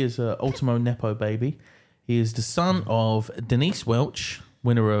think. He is Ultimo Nepo baby. He is the son of Denise Welch,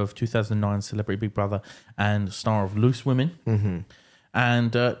 winner of 2009 Celebrity Big Brother and star of Loose Women. Mm-hmm.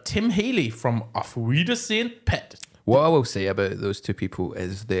 And Tim Healy from Auf Wiedersehen Pet. What I will say about those two people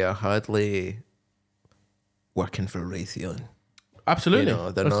is they are hardly working for Raytheon. Absolutely. You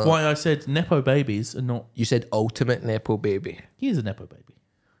know, they're That's not- why I said Nepo babies and not... You said ultimate Nepo baby. He is a Nepo baby.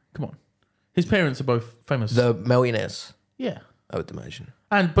 Come on. His parents are both famous. The millionaires, Yeah. I would imagine.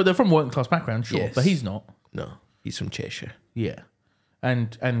 But they're from working class background, sure. Yes. But he's not. No, he's from Cheshire, Yeah.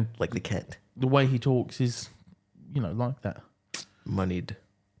 And like the cat. the way he talks is, like that. Moneyed.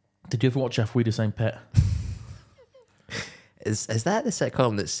 Did you ever watch Auf Wiedersehen Pet? Is that the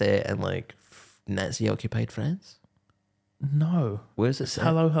sitcom that's set in like Nazi-occupied France? No. Where's it It's set?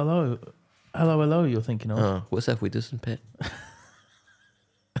 Hello, Hello. Hello, Hello you're thinking of. Oh, what's that? We do some pet.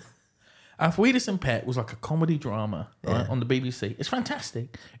 Auf Wiedersehen Pet was like a comedy drama right, on the BBC. It's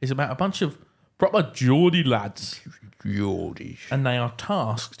fantastic. It's about a bunch of proper Geordie lads. Geordie. And they are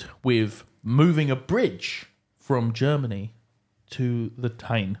tasked with moving a bridge from Germany to the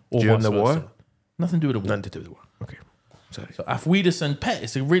Tyne. Or During vice the war? versa. Nothing to do with the war. Nothing to do with the war. Okay, sorry. So Auf Wiedersehen Pet,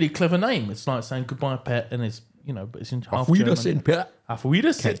 it's a really clever name. It's like saying goodbye pet, and it's, but it's in half German. pet. Auf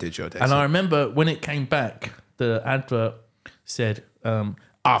Wiedersehen. Can't do Geordie And accent. I remember when it came back, the advert said,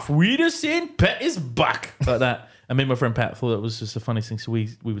 Auf Wiedersehen, Pet is back. Like that. And me and my friend Pat thought it was just the funniest thing. So we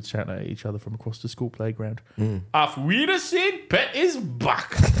would shout at each other from across the school playground. Auf Wiedersehen, Pet is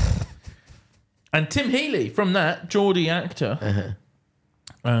back. And Tim Healy, from that, Geordie actor.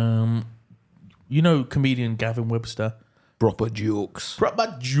 Comedian Gavin Webster. Proper jokes.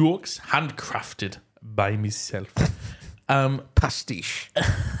 Proper jokes, handcrafted by myself. Pastiche.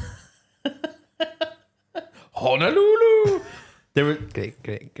 Honolulu. Great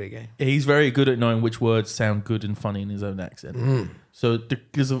guy. He's very good at knowing which words sound good and funny in his own accent. So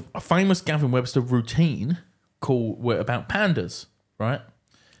there's a famous Gavin Webster routine about pandas, right?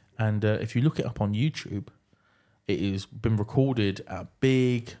 And if you look it up on YouTube, it has been recorded at a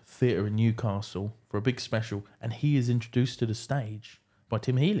big theatre in Newcastle for a big special, and he is introduced to the stage by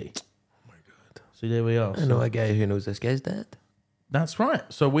Tim Healy. Oh my God! So there we are. I know a guy who knows this guy's dad. That's right.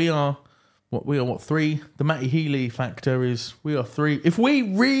 So we are three? The Matty Healy factor is we are three. If we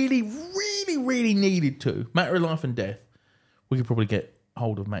really, really, really needed to, matter of life and death, we could probably get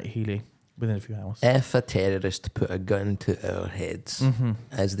hold of Matty Healy within a few hours. If a terrorist put a gun to our heads,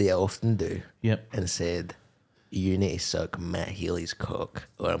 as they often do, Yep. and said, "You need to suck Matt Healy's cock,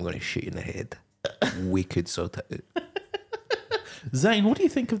 or I'm going to shoot you in the head," we could sort it out. Zane, what do you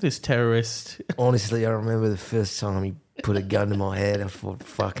think of this terrorist? Honestly, I remember the first time he put a gun to my head. I thought,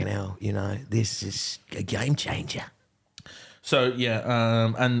 "Fucking hell, this is a game changer." So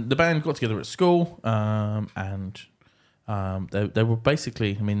yeah, and the band got together at school, and they were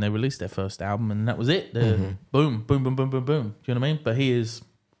basically, I mean, they released their first album, and that was it. Boom, boom, boom, boom, boom, boom. Do you know what I mean? But he is,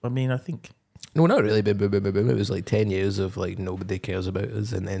 I mean, I think. No, not really. Boom, boom, boom, boom, boom. It was like 10 years of like nobody cares about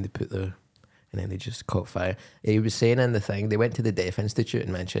us, and then they just caught fire. He was saying in the thing, they went to the Deaf Institute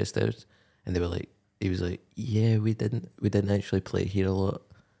in Manchester, and he was like, "Yeah, we didn't actually play here a lot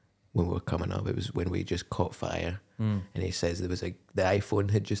when we were coming up. It was when we just caught fire." And he says the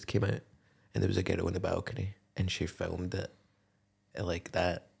iPhone had just came out, and there was a girl on the balcony, and she filmed it like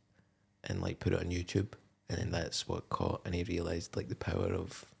that, and like put it on YouTube, and then that's what caught, and he realised like the power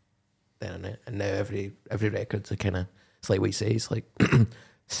of the internet. And now every record's a kind of, it's like what you say, it's like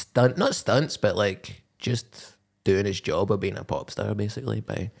not stunts, but like just doing his job of being a pop star, basically,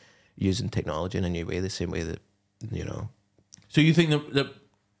 by using technology in a new way, the same way that, So you think that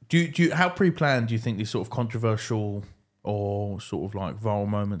do you how pre-planned do you think these sort of controversial or sort of like viral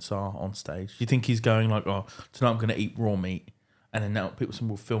moments are on stage? Do you think he's going like, "Oh, tonight I'm going to eat raw meat," and then some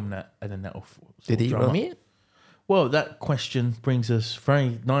will film that, and then that'll did he eat raw meat? Well, that question brings us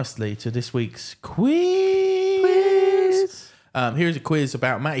very nicely to this week's quiz. Here's a quiz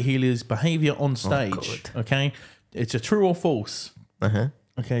about Matty Healy's behaviour on stage. Okay, it's a true or false.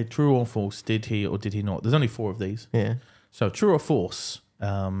 Okay, true or false? Did he or did he not? There's only 4 of these. Yeah. So true or false?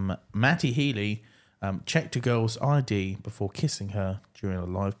 Matty Healy checked a girl's ID before kissing her during a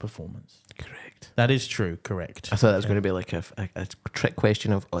live performance. Correct. That is true. Correct. I thought that was going to be like a trick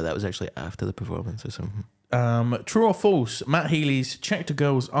question of, that was actually after the performance or something. True or false? Matt Healy's checked a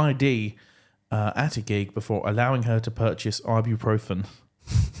girl's ID at a gig before allowing her to purchase ibuprofen.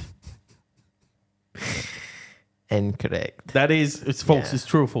 Incorrect. It's false. Yeah. It's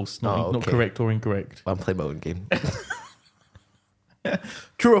true or false. Not correct or incorrect. I'm playing my own game.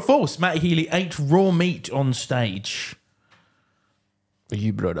 True or false? Matty Healy ate raw meat on stage.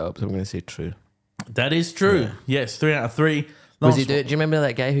 You brought it up, so I'm going to say true. That is true. Yeah. Yes, 3 out of 3. Do you remember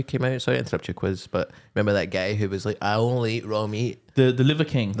that guy who came out? Sorry to interrupt your quiz, but remember that guy who was like, "I only eat raw meat." The Liver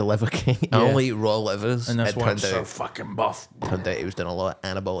King. The Liver King. Yeah. I only eat raw livers. And that's it why I'm turned so out, fucking buff. Turned out he was doing a lot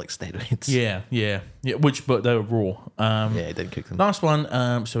of anabolic steroids. Yeah. But they were raw. Yeah, he didn't cook them. Last one.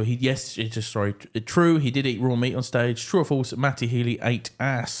 True. He did eat raw meat on stage. True or false? Matty Healy ate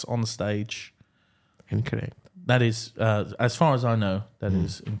ass on stage. Incorrect. That is, as far as I know, that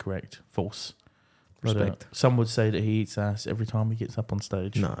is incorrect. False. But, Respect. some would say that he eats ass every time he gets up on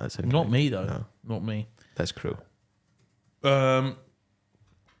stage. No, that's incorrect. Not me though. No. Not me. That's cruel. Do you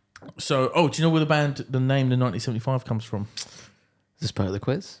know where the name the 1975 comes from? Is this part of the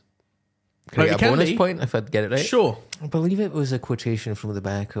quiz? Can I It get a can bonus be. point if I'd get it right? Sure. I believe it was a quotation from the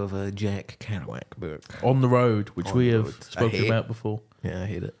back of a Jack Kerouac book. On the Road, which On we the have Road. I spoken hate about before. Yeah, I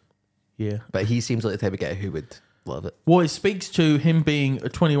hate it. Yeah. But he seems like the type of guy who would love it. Well, it speaks to him being a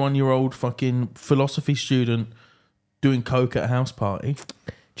 21-year-old fucking philosophy student doing coke at a house party.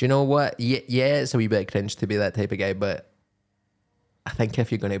 Do you know what? Yeah, it's a wee bit cringe to be that type of guy, but I think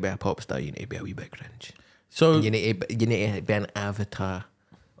if you're going to be a pop star, you need to be a wee bit cringe. So You need to be an avatar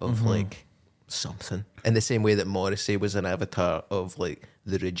of like something. In the same way that Morrissey was an avatar of like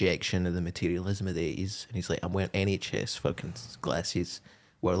the rejection of the materialism of the 80s. And he's like, I'm wearing NHS fucking glasses.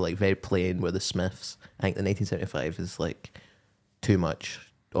 We're like very plain, we're the Smiths. I think the 1975 is like too much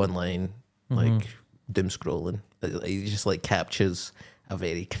online, like doom scrolling. He just like captures a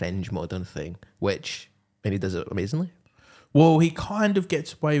very cringe modern thing, and he does it amazingly. Well, he kind of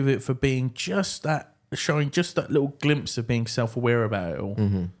gets away with it for being showing just that little glimpse of being self-aware about it all.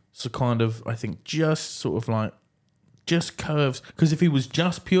 So kind of, I think, just sort of like, just curves. Because if he was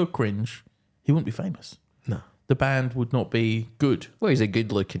just pure cringe, he wouldn't be famous. No. The band would not be good. Well, he's a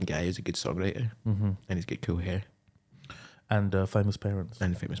good looking guy, he's a good songwriter, and he's got cool hair. and famous parents.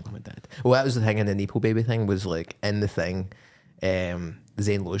 And famous mum and dad. Well, that was the thing in the Nepo Baby thing, was like in the thing,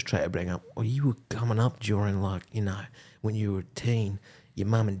 Zane Lowe's trying to bring up, oh, you were coming up during like, you know, when you were a teen, your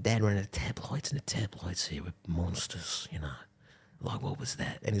mum and dad were in the tabloids, and the tabloids here were monsters, you know. Like, what was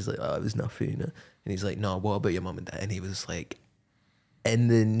that? And he's like, oh, it was nothing, you know. And he's like, no, what about your mum and dad? And he was like, in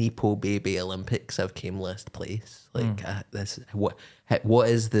the Nepo Baby Olympics, I've came last place. Like, what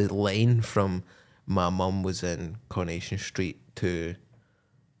is the line from my mum was in Coronation Street to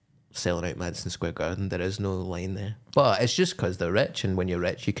selling out Madison Square Garden? There is no line there. But it's just because they're rich, and when you're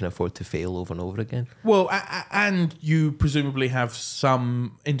rich, you can afford to fail over and over again. Well, and you presumably have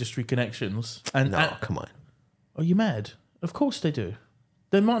some industry connections. And No, come on. Are you mad? Of course they do.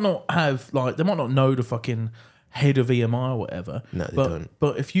 They might not have, like, they might not know the fucking head of EMI or whatever. No, they but, don't.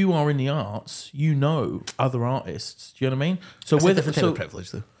 But if you are in the arts, you know other artists. Do you know what I mean? So It's a different type of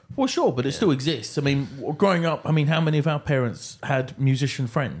privilege, though. Well, sure, but it still exists. I mean, growing up, I mean, how many of our parents had musician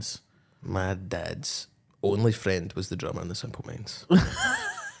friends? My dad's only friend was the drummer in the Simple Minds.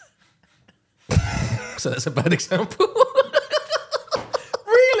 So that's a bad example.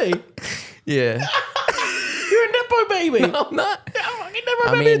 Really? Yeah. You're a Nepo baby. No, I'm not.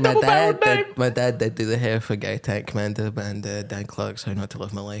 I mean, my dad did do the hair for Guy Tank Commander and Dan Clark's How Not to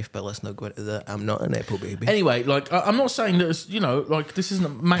Live My Life, but let's not go into that. I'm not a Nepo baby. Anyway, like, I'm not saying that it's, you know, like, this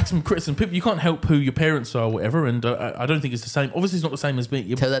isn't maximum criticism. People, you can't help who your parents are or whatever, and I don't think it's the same. Obviously, it's not the same as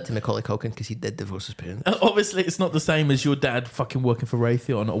being... Tell that to Macaulay Culkin, because he did divorce his parents. Obviously, it's not the same as your dad fucking working for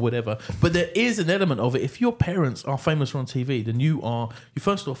Raytheon or whatever. But there is an element of it. If your parents are famous or on TV, then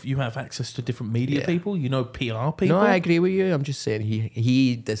first off, you have access to different media people. You know PR people. No, I agree with you. I'm just saying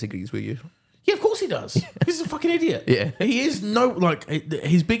he disagrees with you. Yeah, of course he does. He's a fucking idiot. Yeah. He is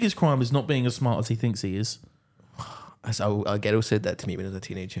his biggest crime is not being as smart as he thinks he is. A girl said that to me when I was a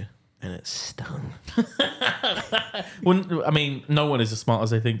teenager, and it stung. Well, I mean, no one is as smart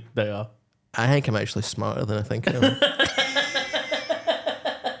as they think they are. I think I'm actually smarter than I think I am.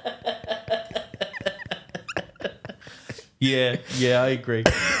 Yeah, I agree.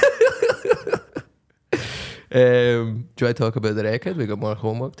 Do I talk about the record? We got more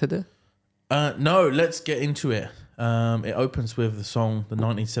homework to do. No, let's get into it. It opens with the song "The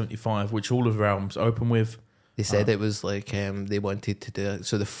 1975," which all of their albums open with. They said it was like they wanted to do it.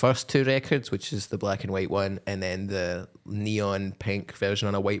 So the first two records, which is the black and white one, and then the neon pink version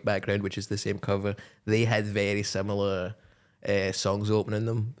on a white background, which is the same cover, they had very similar songs opening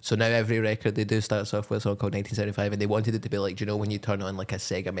them. So now every record they do starts off with a song called 1975, and they wanted it to be like, do you know when you turn on like a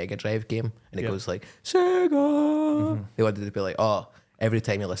Sega Mega Drive game and it goes like Sega? Mm-hmm. They wanted it to be like, oh, every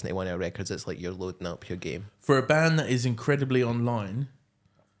time you listen to one of our records, it's like you're loading up your game. For a band that is incredibly online,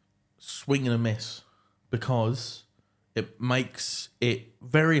 swing and a miss, because it makes it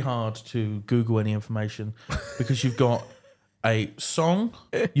very hard to Google any information because you've got a song,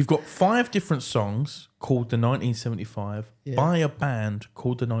 you've got 5 different songs called The 1975 by a band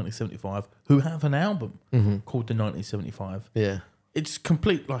called The 1975 who have an album called The 1975. Yeah. It's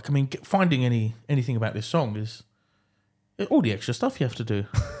complete, like, I mean, finding anything about this song is all the extra stuff you have to do.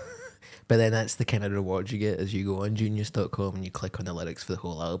 But then that's the kind of reward you get as you go on Genius.com and you click on the lyrics for the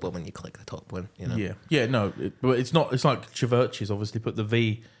whole album and you click the top one, you know? Yeah, no, but it's not, it's like Chiverches obviously put the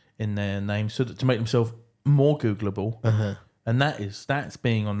V in their name so that to make themselves more Googleable. And that's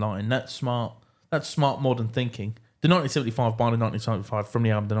being online. That's smart modern thinking. The 1975 by the 1975 from the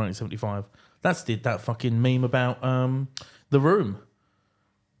album The 1975. That's that fucking meme about The Room.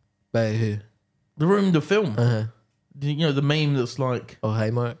 By who? The Room, the film. You know, the meme that's like... Oh, hi,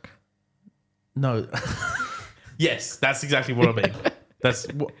 Mark. No. Yes, that's exactly what I mean. That's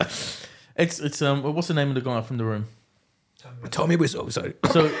what... It's what's the name of the guy from The Room? Tommy Wiseau, sorry.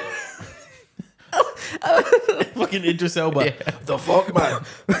 So... fucking Idris Elba. Yeah. The fuck, man.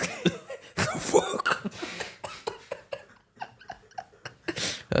 The fuck.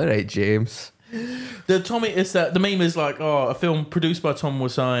 All right, James. The meme is like, oh, a film produced by Tom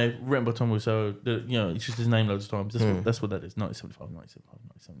Wiseau, written by Tom Wiseau. You know, it's just his name loads of times. That's what that is. 1975.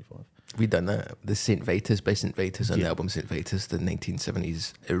 We done that. The St. Vitus by St. Vitus on the album St. Vitus, the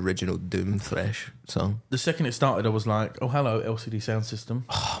 1970s original Doom thrash song. The second it started, I was like, oh, hello, LCD Sound System.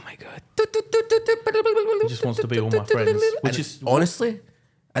 Oh my god. He just wants to be all my friends. Which is honestly,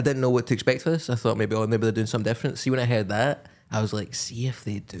 I didn't know what to expect for this. I thought maybe they're doing something different. See, when I heard that, I was like, see if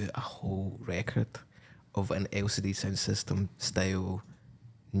they do a whole record of an LCD Sound System style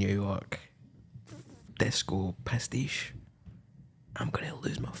New York disco pastiche. I'm gonna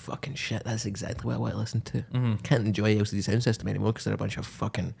lose my fucking shit. That's exactly what I want to listen to. Can't enjoy LCD Sound System anymore because they're a bunch of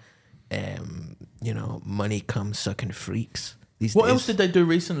fucking, money come sucking freaks these days. What else did they do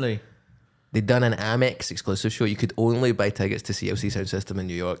recently? they'd done an Amex exclusive show. You could only buy tickets to CLC Sound System in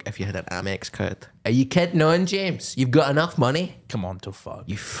New York if you had an Amex card. Are you kidding on, James? You've got enough money? Come on, to fuck.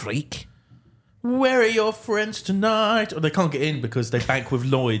 You freak. Where are your friends tonight? Or they can't get in because they bank with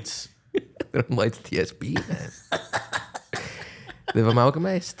Lloyd's. They're on Lloyd's TSB, man. They've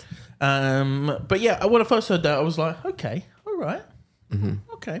amalgamized. But yeah, when I first heard that, I was like, okay, all right.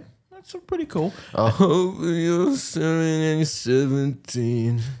 Okay, that's pretty cool. Oh, you're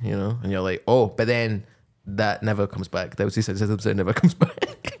 17, you know, and you're like, oh, but then that never comes back. That was the system never comes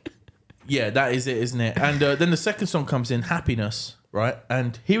back. Yeah, that is it, isn't it? And then the second song comes in, Happiness, right?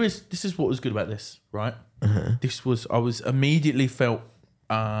 And this is what was good about this, right? I was immediately felt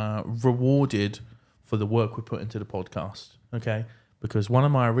rewarded for the work we put into the podcast, okay? Because one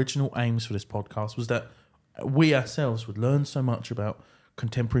of my original aims for this podcast was that we ourselves would learn so much about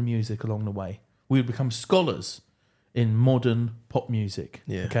contemporary music along the way. We would become scholars in modern pop music.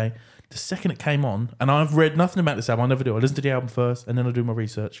 Yeah. Okay. The second it came on, and I've read nothing about this album, I never do. I listen to the album first and then I do my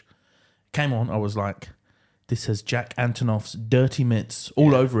research. It came on, I was like, this has Jack Antonoff's Dirty Mitts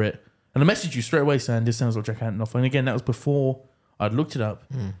all over it. And I messaged you straight away saying this sounds like Jack Antonoff. And again, that was before I'd looked it up.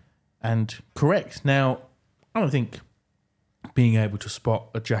 And correct. Now, I don't think being able to spot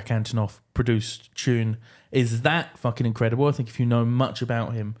a Jack Antonoff produced tune is that fucking incredible. I think if you know much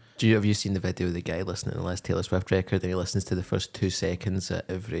about him. Have you seen the video of the guy listening to the last Taylor Swift record and he listens to the first 2 seconds at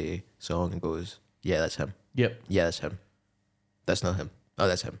every song and goes, yeah, that's him. Yep. Yeah, that's him. That's not him. Oh,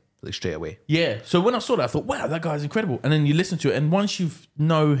 that's him. Like straight away. Yeah. So when I saw that, I thought, wow, that guy's incredible. And then you listen to it, and once you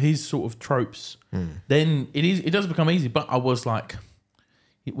know his sort of tropes, then it does become easy. But I was like,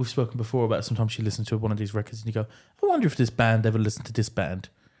 we've spoken before about sometimes you listen to one of these records and you go, I wonder if this band ever listened to this band.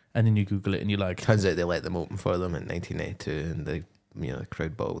 And then you Google it and you're like... Turns out they let them open for them in 1992 and the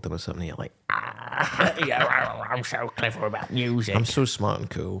crowd bottled them or something. You're like, I'm so clever about music. I'm so smart and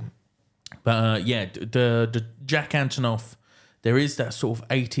cool. But yeah, the Jack Antonoff, there is that sort of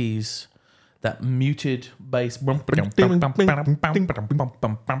 80s, that muted bass...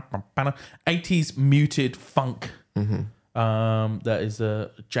 80s muted funk. That is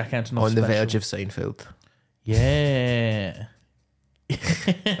a Jack Antonoff On the special. verge of Seinfeld. Yeah.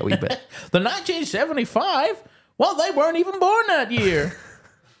 A wee bit. The 1975? Well, they weren't even born that year.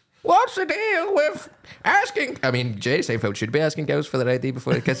 What's the deal with asking? I mean, Jay Seinfeld should be asking girls for their ID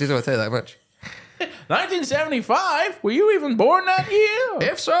before he kisses. I'll tell you that much. 1975? Were you even born that year?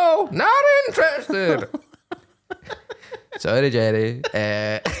 If so, not interested. Sorry, Jerry.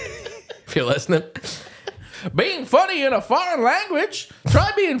 If you're listening. Being funny in a foreign language?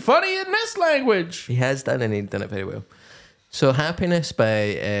 Try being funny in this language. He has done and he's done it very well. So Happiness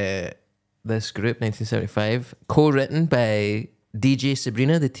by this group, 1975, co-written by DJ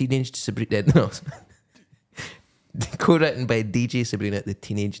Sabrina, the Teenage Sabrina. No. Co-written by DJ Sabrina, the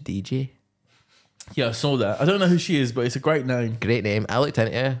Teenage DJ. Yeah, I saw that. I don't know who she is, but it's a great name. Great name. I looked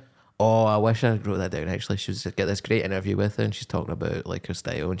into her. Oh, I wish I wrote that down actually. She was get this great interview with her and she's talking about like her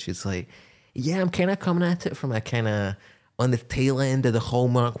style and she's like, yeah, I'm kind of coming at it from a kind of on the tail end of the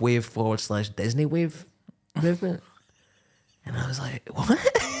Hallmark wave / Disney wave movement. And I was like, what?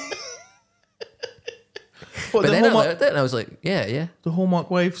 What, But the then I Hallmark, looked at it and I was like, yeah. the Hallmark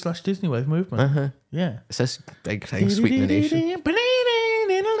wave / Disney wave movement. Yeah. It's this big thing sweeping the nation.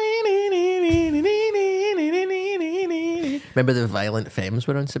 Remember the Violent Femmes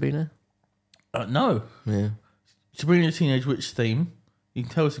were on Sabrina? No. Yeah. Sabrina the Teenage Witch theme. You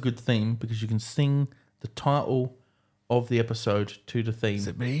can tell it's a good theme because you can sing the title of the episode to the theme.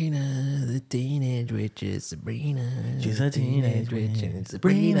 Sabrina, the teenage witch is Sabrina. She's a teenage witch. and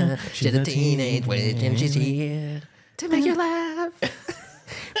Sabrina, she's a teenage witch and she's here to make you laugh.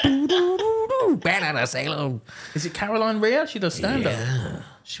 Banana Salem. Is it Caroline Rhea? She does stand up. Yeah.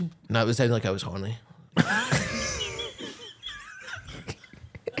 No, it sounded like I was horny.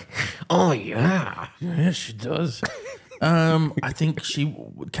 Oh, yeah. Yeah, she does. I think she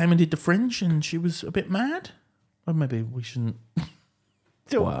came and did the Fringe and she was a bit mad. Or maybe we shouldn't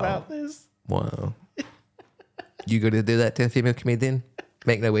talk about this. Wow. You going to do that to a female comedian?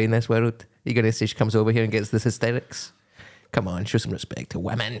 Making her way in this world? You going to say she comes over here and gets this hysterics? Come on, show some respect to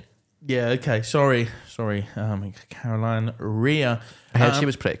women. Yeah, okay. Sorry. Caroline Rhea. I heard she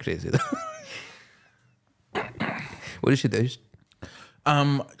was pretty crazy, though. What did she do?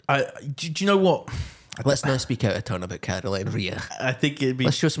 Do you know what? Let's not speak out of turn about Caroline Rhea. I think it'd be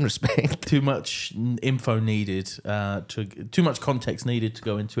Let's show some respect. too much info needed, too much context needed to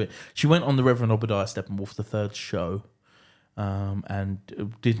go into it. She went on the Reverend Obadiah Steppenwolf, the third show, and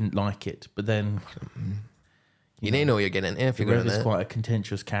didn't like it. But then You need to know what you're getting into if you're going Rev to is that. quite a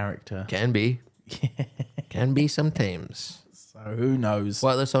contentious character. Can be. Can be sometimes. So So who knows?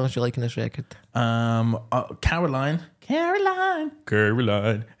 What other songs do you like in this record? Caroline.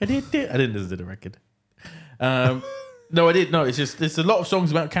 I didn't listen to the record. No, I did. No, it's just there's a lot of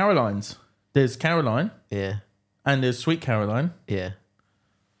songs about Carolines. There's Caroline Yeah. and there's Sweet Caroline. Yeah.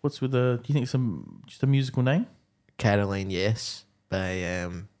 What's with the? Do you think it's just a musical name? Caroline Yes by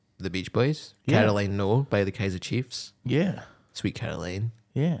the Beach Boys. Yeah. Caroline No by the Kaiser Chiefs. Yeah, Sweet Caroline.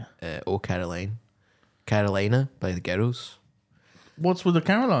 yeah. Oh Caroline. Carolina by the Girls. What's with the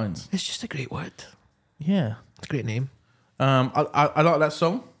Carolines? It's just a great word. Yeah. It's a great name. I like that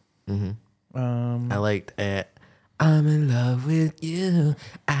song. I liked I'm in love with you.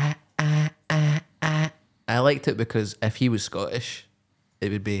 I liked it because if he was Scottish,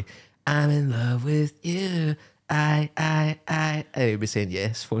 it would be I'm in love with you. I would be saying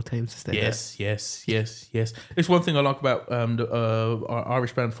yes 4 times instead. Yes. It's one thing I like about our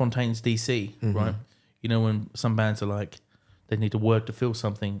Irish band Fontaines DC, right? You know, when some bands are like, they need a word to fill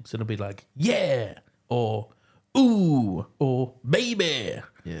something, so it'll be like, yeah, or ooh, or baby.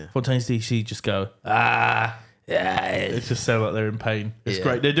 Yeah. Fontaines DC just go, yeah. It just sound like they're in pain. It's Yeah.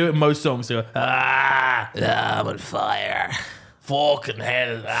 great. They do it in most songs. They go, I'm on fire. fucking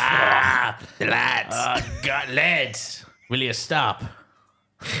hell, The lads. God, lads, will you stop?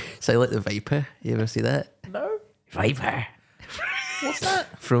 Sound like the Viper. You ever see that? No. Viper. What's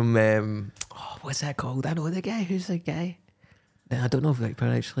that? From what's that called? I know the guy. Who's the guy? No, I don't know Viper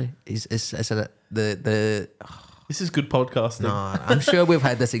actually. It's the This is good podcasting. no. I'm sure we've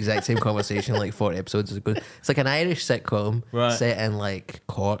had this exact same conversation like 40 episodes ago. It's like an Irish sitcom Right. set in like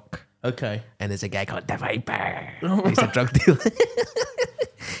Cork, Okay. and there's a guy called the Viper. He's a drug dealer.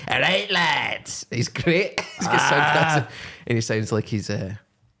 All right, lads. He's great. He's got sunglasses, and he sounds like he's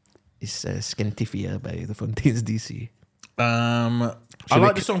Skinty Fia by the Fontaines DC. I we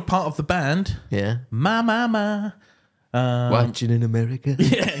like the song Part of the Band. Yeah. Ma. Watching in America.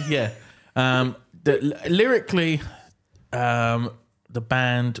 Yeah. Lyrically, the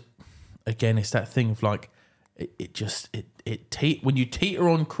band, again, it's that thing of like, when you teeter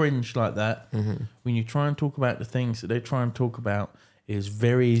on cringe like that, when you try and talk about the things that they try and talk about, is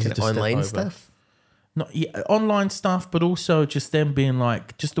very easy to step Online over. stuff. Not online stuff, but also just them being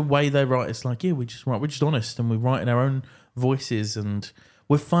like, just the way they write. It's like, yeah, we're just honest, and we write in our own voices, and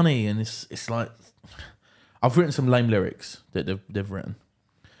we're funny, and it's like, I've written some lame lyrics that they've written.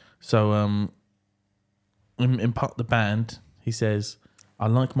 So in Part of the Band, he says, "I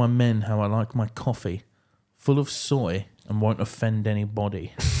like my men how I like my coffee, full of soy and won't offend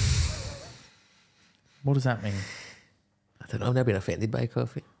anybody." What does that mean? I don't know. I've never been offended by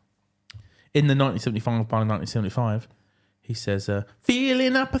coffee. In the 1975 band, 1975, he says,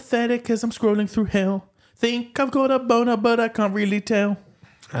 "Feeling apathetic as I'm scrolling through hell. Think I've got a boner, but I can't really tell."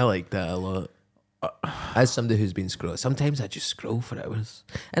 I like that a lot. As somebody who's been scrolling, sometimes I just scroll for hours,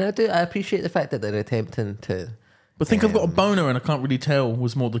 and I appreciate the fact that they're attempting to. But think I've got a boner and I can't really tell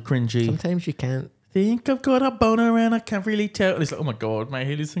was more the cringy. Sometimes you can't. Think I've got a boner and I can't really tell. And it's like, oh my God, my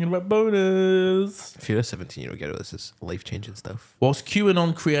head is thinking about boners. If you're a 17-year-old girl, this is life-changing stuff. Whilst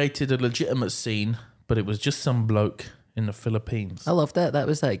QAnon created a legitimate scene, but it was just some bloke in the Philippines. I love that. That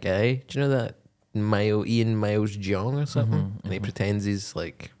was that guy. Do you know that Ian Miles Jong or something? And he pretends he's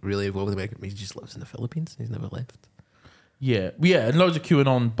like really involved with America. He just lives in the Philippines. He's never left. Yeah, and loads of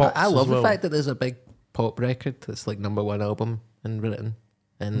QAnon bots. I love as well. the fact that there's a big pop record that's like #1 album in Britain,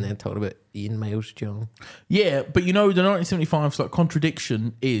 and then talking about Ian Miles Jong. Yeah, but you know, the 1975's like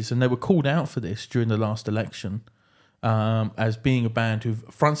contradiction is, and they were called out for this during the last election, as being a band who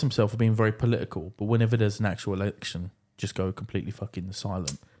fronts himself as being very political, but whenever there's an actual election, just go completely fucking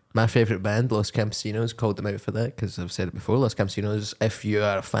silent. My favourite band, Los Campesinos, called them out for that because I've said it before. Los Campesinos, if you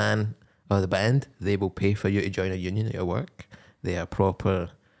are a fan of the band, they will pay for you to join a union at your work. They are proper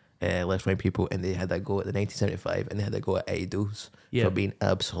left-wing people, and they had that go at the 1975, and they had that go at Idols Yeah. for being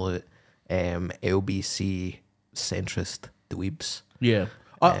absolute LBC centrist dweebs. Yeah.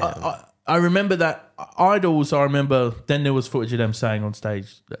 I remember that Idols. I remember then there was footage of them saying on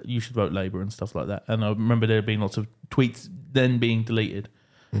stage that you should vote Labour and stuff like that. And I remember there being lots of tweets then being deleted.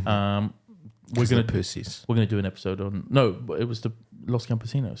 We're gonna pussies. We're gonna do an episode on but it was the Los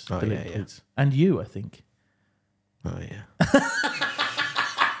Campesinos. Oh, deleted yeah. tweets. And you, I think. Oh yeah.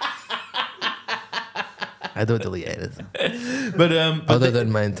 I don't delete anything. But Other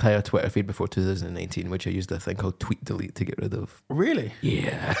than my entire Twitter feed before 2019, which I used a thing called Tweet Delete to get rid of. really,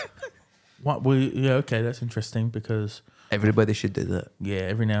 Yeah. what? Yeah, okay, that's interesting because Everybody should do that. yeah,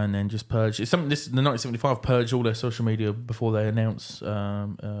 every now and then just purge. It's something. The 1975 purged all their social media before they announce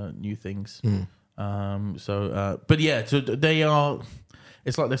new things. But yeah, so they are.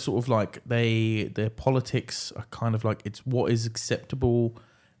 It's like they're sort of like their politics are kind of like it's what is acceptable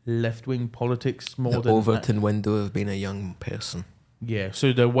left wing politics more The than Overton window of being a young person. Yeah,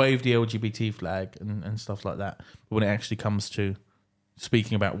 so they wave the LGBT flag and stuff like that. But when it actually comes to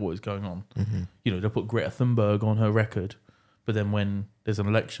speaking about what is going on, you know, they'll put Greta Thunberg on her record. But then when there's an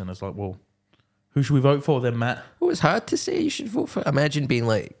election, it's like, well, who should we vote for then, Matt? Well, it's hard to say you should vote for. Imagine being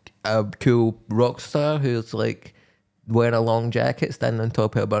like a cool rock star who's like wearing a long jacket, standing on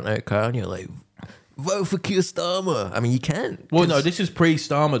top of a burnt out car, and you're like, vote for Keir Starmer. I mean, you can't. Well, no, this is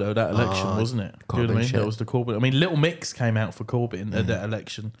pre-Starmer, though, that election, wasn't it? Do you know what I mean? Corbyn shit. That was the Corbyn. I mean, Little Mix came out for Corbyn at that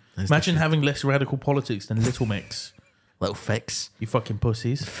election. Imagine having less radical politics than Little Mix. Little fix. You fucking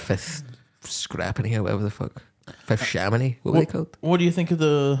pussies. Fifth scrapping or whatever the fuck. Fifth Chamonix. What were they called? What do you think of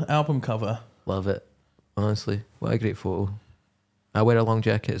the album cover? Love it. Honestly. What a great photo. I wear a long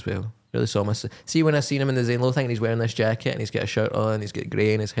jacket as well. Really saw my... See, when I seen him in the Zane Lowe thing and he's wearing this jacket and he's got a shirt on, he's got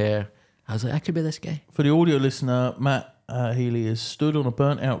grey in his hair, I was like, I could be this guy. For the audio listener, Matt Healy is stood on a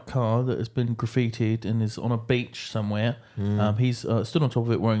burnt-out car that has been graffitied and is on a beach somewhere. He's stood on top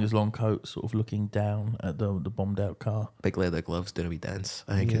of it wearing his long coat, sort of looking down at the bombed-out car. Big leather gloves doing a wee dance.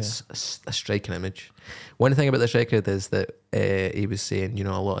 I think it's a striking image. One thing about this record is that he was saying, you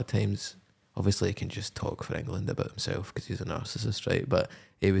know, a lot of times, obviously he can just talk for England about himself because he's a narcissist, right? But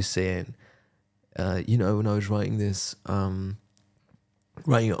he was saying, you know, when I was writing this...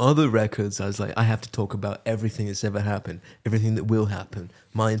 writing other records, I was like, I have to talk about everything that's ever happened, everything that will happen,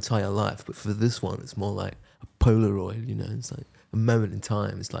 my entire life. But for this one, it's more like a Polaroid, you know, it's like a moment in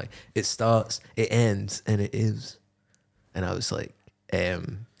time. It's like, it starts, it ends, and it is. And I was like,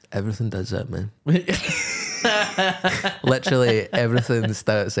 everything does that, man. Literally everything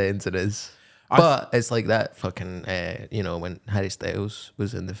starts, ends, and is. But it's like that fucking, you know, when Harry Styles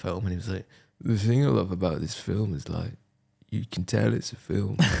was in the film and he was like, the thing I love about this film is like, you can tell it's a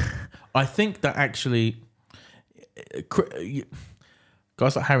film. I think that actually,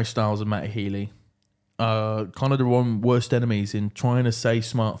 guys like Harry Styles and Matt Healy are kind of the worst enemies in trying to say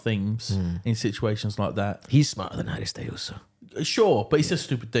smart things in situations like that. He's smarter than Harry Styles, so. Sure, but he says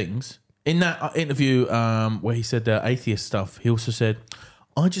stupid things. In that interview where he said atheist stuff, he also said,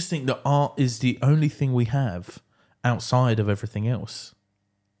 I just think that art is the only thing we have outside of everything else.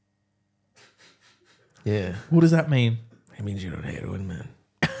 Yeah. What does that mean? It means you're on heroin, man.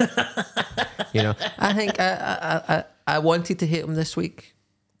 You know, I think I wanted to hate him this week.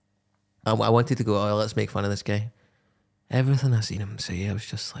 I wanted to go, oh, let's make fun of this guy. Everything I seen him say, I was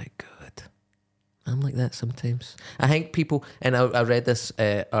just like, good. I'm like that sometimes. I think people, and I read this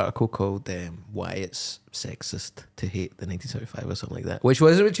article called Why It's Sexist to Hate the 1975 or something like that, which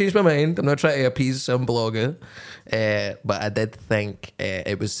wasn't what changed my mind. I'm not trying to appease some blogger, but I did think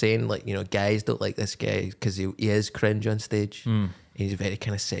it was saying, like, you know, guys don't like this guy because he is cringe on stage. He's very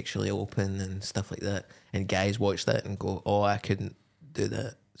kind of sexually open and stuff like that. And guys watch that and go, oh, I couldn't do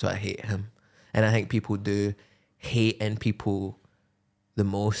that, so I hate him. And I think people do hate in people the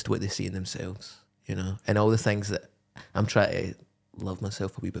most what they see in themselves. You know, and all the things that I'm trying to love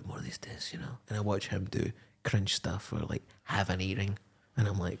myself a wee bit more these days, you know. And I watch him do cringe stuff or like have an earring, and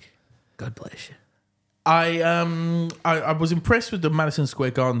I'm like, God bless you. I was impressed with the Madison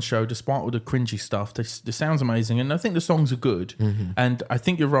Square Garden show, despite all the cringy stuff. This sounds amazing, and I think the songs are good. And I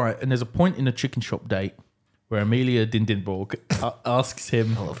think you're right. And there's a point in the chicken shop date where Amelia Dindinborg asks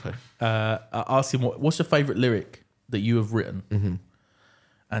him, I love her. asks him what's your favourite lyric that you have written.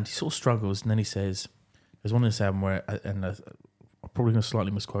 And he sort of struggles, and then he says, there's one in this album where, and I'm probably going to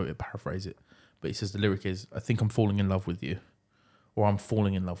slightly misquote it, paraphrase it, but he says the lyric is, I think I'm falling in love with you, or I'm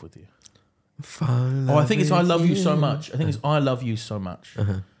falling in love with you. I think it's I love you so much. I think it's I love you so much.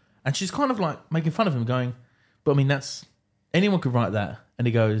 And she's kind of like making fun of him, going, but I mean, that's, anyone could write that. And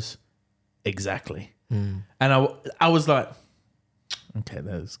he goes, exactly. And I was like, okay,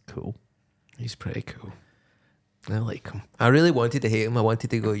 that's cool. He's pretty cool. I like him. I really wanted to hate him. I wanted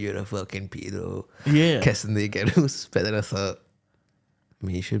to go, you're a fucking pedo. Yeah. Kissing the girls. But then I thought, I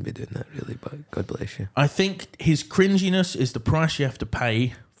mean, you shouldn't be doing that really, but God bless you. I think his cringiness is the price you have to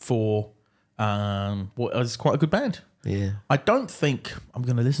pay for what is quite a good band. Yeah. I don't think I'm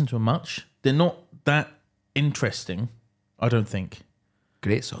going to listen to them much. They're not that interesting, I don't think.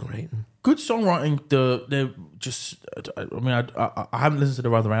 Great songwriting. Good songwriting. They're just, I mean, I haven't listened to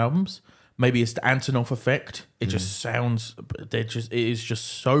their other albums. Maybe it's the Antonov effect. It just sounds, it is just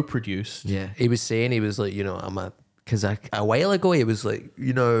so produced. Yeah. He was saying, he was like, you know, because a while ago he was like,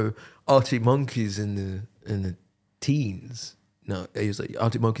 you know, Arctic Monkeys in the teens. No, he was like,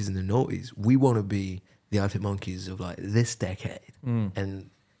 Arctic Monkeys in the noughties. We want to be the Arctic Monkeys of like this decade. And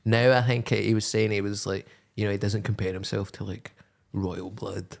now I think he was saying, he was like, you know, he doesn't compare himself to like royal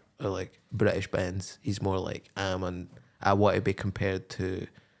blood or like British bands. He's more like I want to be compared to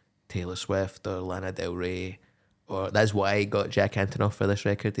Taylor Swift or Lana Del Rey, or that's why I got Jack Antonoff for this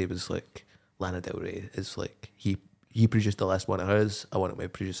record. He was like, Lana Del Rey is like he produced the last one of hers. I want to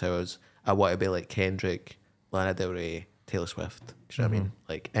produce hers. I want to be like Kendrick, Lana Del Rey, Taylor Swift. Do you know what I mean?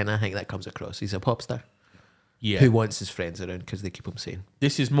 Like, and I think that comes across. He's a pop star. Yeah. Who wants his friends around because they keep him sane.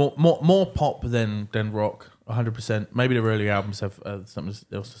 This is more pop than rock, 100%. Maybe the early albums have something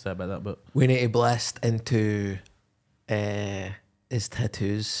else to say about that, but We need to blast into his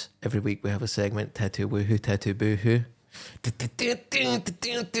tattoos. Every week we have a segment, Tattoo Woohoo, Tattoo Boohoo.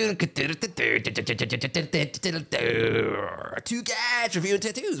 Two guys reviewing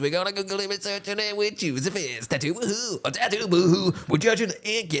tattoos. We're gonna Google image search and then we choose if it's tattoo woohoo or tattoo boohoo. We're judging the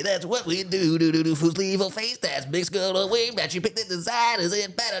ink, yeah, that's what we do. Full sleeve or face tats, big skull or wing match. You pick the design, is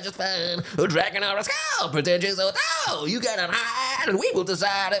it better just fine? Or dragon or a skull, pretentious or no? You got to hide and we will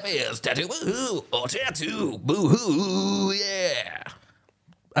decide if it's tattoo woohoo or tattoo boohoo. Yeah.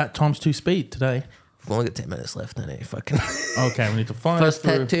 at times 2 speed today. We've only got 10 minutes left in it. Fucking. Okay, we need to find First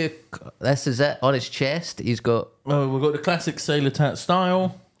through. tattoo. This is it. On his chest, he's got Oh, we've got the classic sailor tat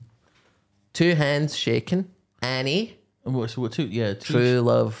style. 2 hands shaking. Annie. And so what two? Yeah, two. True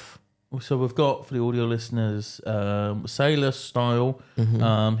love. So we've got, for the audio listeners, sailor style.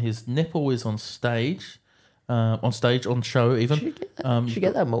 His nipple is on stage, on show even. Should you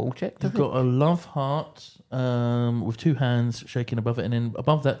get that mole checked? You've got a love heart with 2 hands shaking above it, and then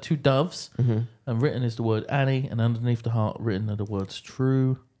above that 2 doves. And written is the word Annie, and underneath the heart written are the words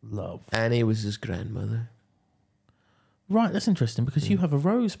true love. Annie was his grandmother. Right, that's interesting because you have a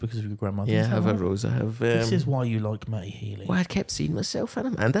rose because of your grandmother. Yeah, I is that have a right? rose. I have. This is why you like Matty Healy. Well, I kept seeing myself in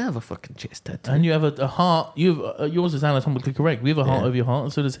him, and I have a fucking chest tattoo. And you have a heart. Yours is anatomically correct. We have a heart Yeah. over your heart,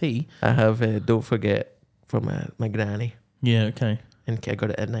 and so does he. I have. Don't forget from my granny, Yeah. Okay. and I got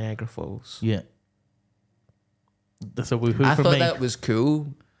it at Niagara Falls. Yeah. That's a woohoo I for thought me. that was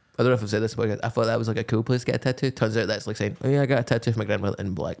cool. I don't know if I've said this, but I thought that was like a cool place to get a tattoo. Turns out that's like saying, "Oh yeah, I got a tattoo for my grandmother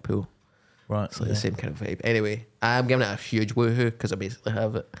in Blackpool." Right. It's like yeah. the same kind of vibe. Anyway, I'm giving it a huge woohoo because I basically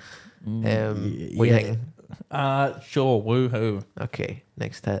have it. What do you yeah. think? Sure. Woohoo. Okay,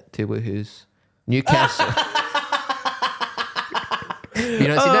 next tattoo woohoos. Newcastle. You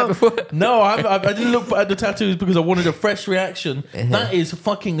not seen that before? No, I didn't look at the tattoos because I wanted a fresh reaction. That is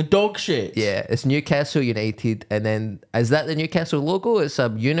fucking dog shit. Yeah, it's Newcastle United, and then is that the Newcastle logo? It's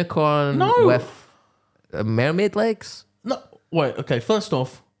a unicorn No. with mermaid legs. No. Wait. Okay. First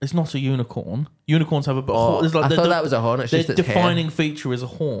off, it's not a unicorn. Unicorns have a bit. Oh, there's like I the- thought the- that was a horn. It's The just its hair. defining feature is a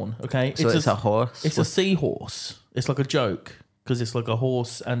horn. Okay. So it's a horse. It's a seahorse. It's like a joke because it's like a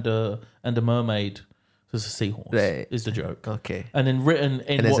horse and a mermaid. So it's a seahorse. Right. Is the joke. Okay. And then written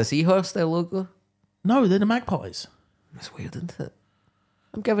in And is what? a seahorse their logo? No, they're the magpies. That's weird, isn't it?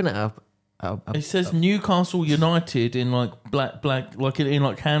 I'm giving it up. It says Newcastle United in like black, like in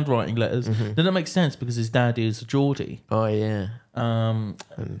like handwriting letters. Then that makes sense because his dad is a Geordie. Oh yeah. Um,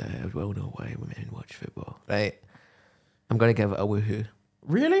 And I well know why women watch football. Right. I'm gonna give it a woohoo.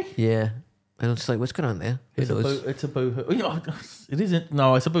 really? Yeah. And I'm just like, what's going on there? Who knows? It's a boohoo. Yeah, it isn't.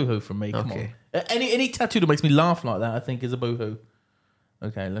 No, it's a boohoo from me. Come Okay. on. Any tattoo that makes me laugh like that, I think, is a boohoo.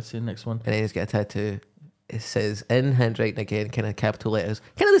 Okay, let's see the next one. And then he's got a tattoo. It says in handwriting again, kind of capital letters,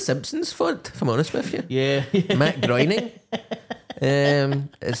 kind of the Simpsons font. If I'm honest with you, Yeah, Matt Groening.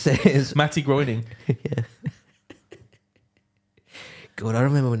 It says, Matty Groening. God, I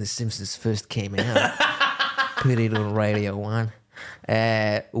remember when the Simpsons first came out. Put it on Radio 1.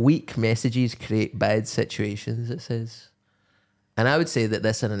 Weak messages create bad situations. It says, and I would say that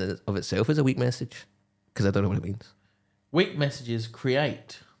this in and of itself is a weak message because I don't know what it means. Weak messages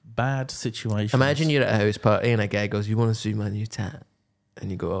create bad situations. Imagine you're at a house party and a guy goes, "You want to see my new tat?"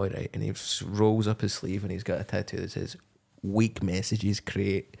 And you go, "All right." And he just rolls up his sleeve and he's got a tattoo that says, "Weak messages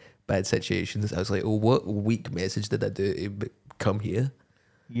create bad situations." I was like, "Oh, what weak message did I do to come here?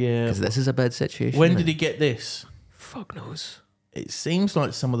 Yeah. Because this is a bad situation." When did he get this? Fuck knows. It seems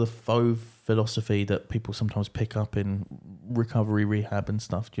like some of the faux philosophy that people sometimes pick up in recovery, rehab, and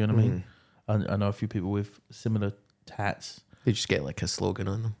stuff. Do you know what I mean? I know a few people with similar tats. They just get like a slogan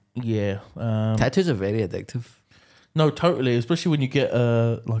on them. Yeah. Tattoos are very addictive. No, totally. Especially when you get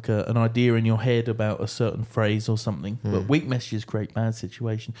an idea in your head about a certain phrase or something. But weak messages create bad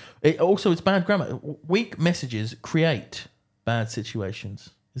situations. It's bad grammar. Weak messages create bad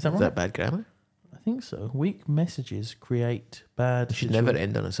situations. Is that Is right? that bad grammar? I think so. Weak messages create bad. You should never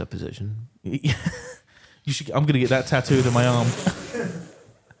end on a supposition. You should. I'm gonna get that tattooed on my arm.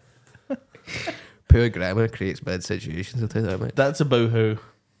 Poor grammar creates bad situations. I'll tell you that, mate. That's a boohoo.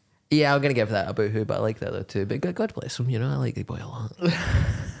 Yeah, I'm gonna give that a boohoo, but I like the other two. But God bless him, you know, I like the boy a lot.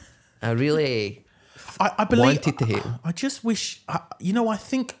 I really I believe. wanted to hate him. I just wish. I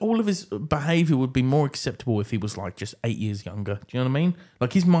think all of his behaviour would be more acceptable if he was like just 8 years younger. Do you know what I mean?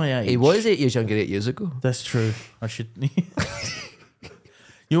 Like he's my age. He was 8 years younger 8 years ago. That's true. I should.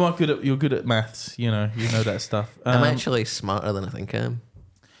 You're good at maths. You know that stuff. I'm actually smarter than I think I am.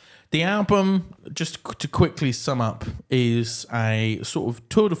 The album, just to quickly sum up, is a sort of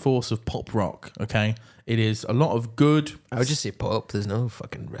tour de force of pop rock. Okay, it is a lot of good. I would just say pop. There's no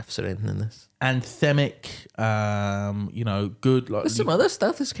fucking riffs or anything in this. Anthemic, good. Like There's some other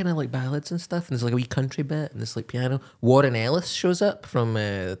stuff. There's kind of like ballads and stuff, and there's like a wee country bit, and there's like piano. Warren Ellis shows up from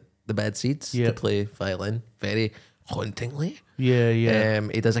the Bad Seeds to play violin, very hauntingly. Yeah.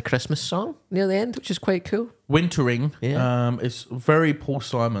 He does a Christmas song near the end, which is quite cool. Wintering. Yeah. It's very Paul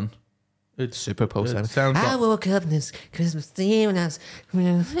Simon. It's Super Paul Simon. Sounds I like, woke up this Christmas Eve and I was...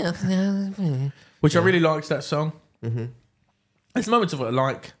 which I really liked that song. Mm-hmm. There's moments of it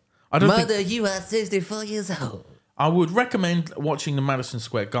like Mother, you are 64 years old. I would recommend watching the Madison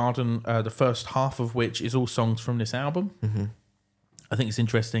Square Garden, the first half of which is all songs from this album. Mm-hmm. I think it's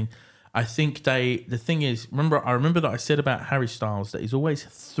interesting. I think the thing is, I remember that I said about Harry Styles that he's always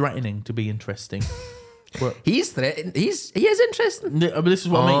threatening to be interesting. Well, He's threatened. He is interesting. but this is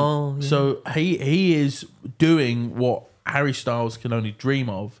what I mean. Yeah. So he is doing what Harry Styles can only dream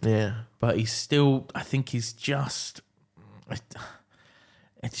of. Yeah. But he's still, I think he's just,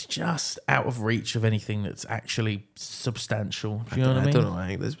 it's just out of reach of anything that's actually substantial. Do you know what I mean? don't know.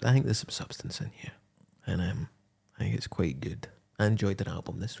 I think there's some substance in here, and I think it's quite good. I enjoyed the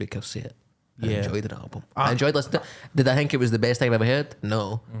album this week. I'll say it. I enjoyed the album. I enjoyed listening. Did I think it was the best thing I've ever heard?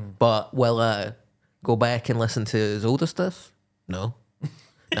 No. But will I go back and listen to his older stuff? No.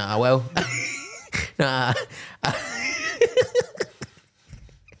 Nah, well, nah.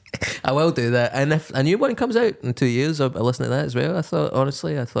 I will do that. And if a new one comes out in 2 years, I'll listen to that as well. I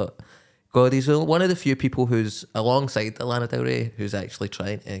thought, God, he's one of the few people who's alongside Lana Del Rey who's actually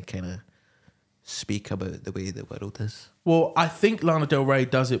trying to kind of speak about the way the world is. Well, I think Lana Del Rey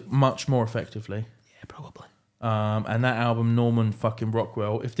does it much more effectively. Yeah, probably. And that album, Norman fucking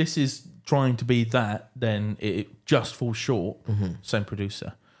Rockwell, if this is trying to be that, then it just falls short. Mm-hmm. Same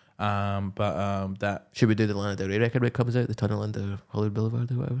producer. That... Should we do the Lana Del Rey record when it comes out? The Tunnel Under Hollywood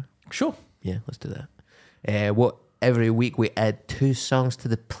Boulevard or whatever? Sure. Yeah, let's do that. Every week we add 2 songs to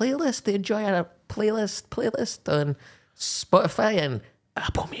the playlist. To enjoy our playlist on Spotify and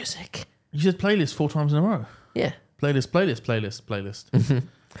Apple Music. You said playlist 4 times in a row. Yeah. Playlist.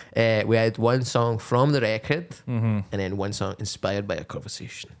 We had 1 song from the record, and then 1 song inspired by a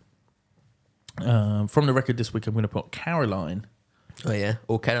conversation. From the record this week, I'm going to put Caroline. Oh yeah,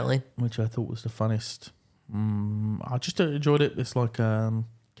 Oh Caroline, which I thought was the funnest. I just enjoyed it. It's like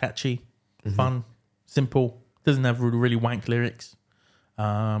catchy, fun, simple. Doesn't have really wank lyrics.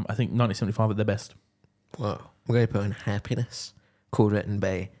 I think 1975 at their best. Wow. We're going to put on Happiness, co-written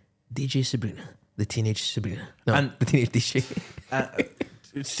by DJ Sabrina, the Teenage Sabrina. No, and the Teenage DJ.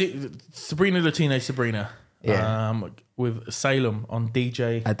 Sabrina the Teenage Sabrina. Yeah. With Salem on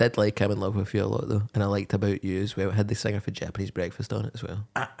DJ. I did like I'm in Love With You a lot though, and I liked About You as well. It had the singer for Japanese Breakfast on it as well.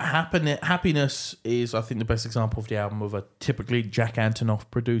 Happiness is, I think, the best example of the album of a typically Jack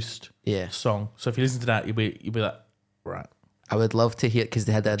Antonoff produced song. So if you listen to that, you'll be like, right. I would love to hear it because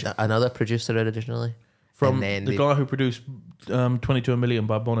they had another producer originally. From the guy who produced 22 a Million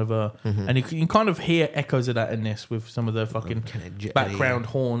by Bon Iver. Mm-hmm. And you can kind of hear echoes of that in this with some of the fucking background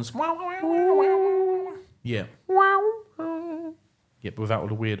horns. Yeah. Yeah, but without all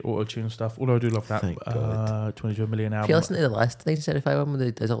the weird auto-tune stuff. Although I do love that 22 a Million album. If you listen to the last 1975 album,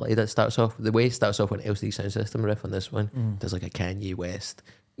 that starts off, the way it starts off with an LCD Sound System riff on this one, there's like a Kanye West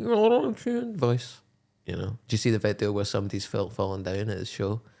voice. You know, do you see the video where somebody's falling down at his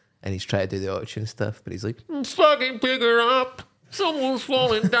show and he's trying to do the auto-tune stuff, but he's like, fucking pick her up, someone's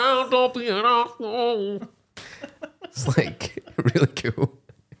falling down, don't pick it up. It's like really cool.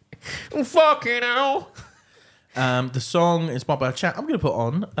 Fucking hell. The song inspired by a chat. I'm going to put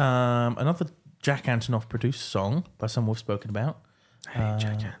on another Jack Antonoff produced song by someone we've spoken about. Hey,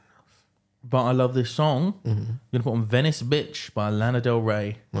 Jack Antonoff. But I love this song. I'm going to put on Venice Bitch by Lana Del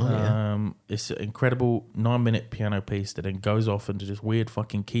Rey. It's an incredible 9-minute piano piece that then goes off into this weird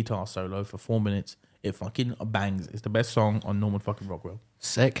fucking guitar solo for 4 minutes. It fucking bangs. It's the best song on Norman fucking Rockwell.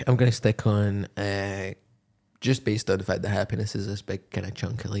 Sick. I'm going to stick on, just based on the fact that Happiness is this big kind of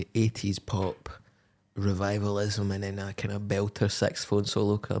chunk of like 80s pop revivalism, and then a kind of belter saxophone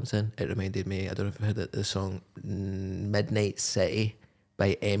solo comes in. It reminded me, I don't know if you heard it, the song Midnight City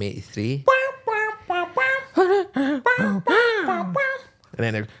by M83.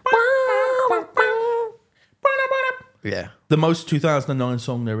 And then Yeah. The most 2009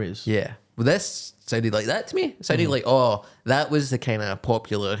 song there is. Yeah. Well, this sounded like that to me. It sounded like, oh, that was the kind of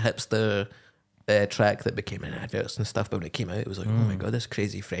popular hipster track that became in adverts and stuff. But when it came out, it was like, oh my God, this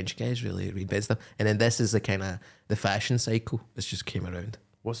crazy French guy's really rebid stuff. And then this is the kind of the fashion cycle that's just came around.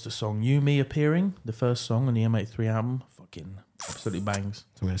 What's the song? You Me Appearing, the first song on the M83 album. Fucking absolutely bangs.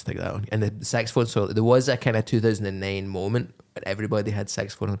 So I'm going to stick that on. And the saxophone solo, there was a kind of 2009 moment when everybody had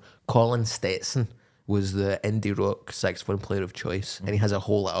saxophone on. Colin Stetson was the indie rock saxophone player of choice. And he has a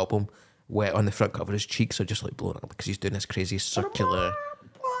whole album where on the front cover his cheeks are just like blown up because he's doing this crazy circular...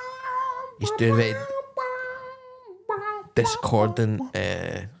 He's doing very discordant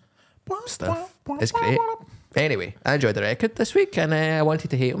stuff. It's great. Anyway, I enjoyed the record this week, and I wanted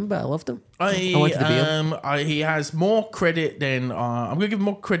to hate him, but I loved him. I wanted to be him. He has more credit than I'm going to give him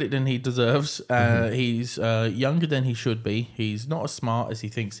more credit than he deserves. He's younger than he should be. He's not as smart as he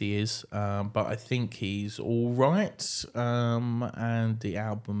thinks he is, but I think he's all right. And the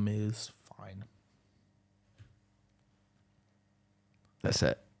album is fine. That's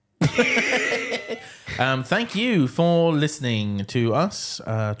it. Thank you for listening to us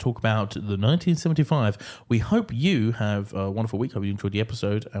talk about the 1975. We hope you have a wonderful week. Hope you enjoyed the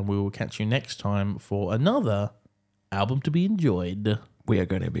episode, and we will catch you next time for another album to be enjoyed. We are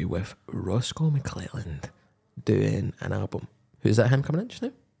going to be with Roscoe McClelland doing an album. Who's that? Him coming in just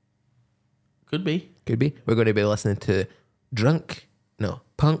now? Could be. Could be. We're going to be listening to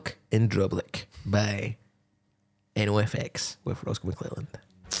Punk in Drublic by NOFX with Roscoe McClelland.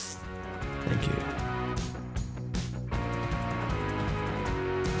 Thank you.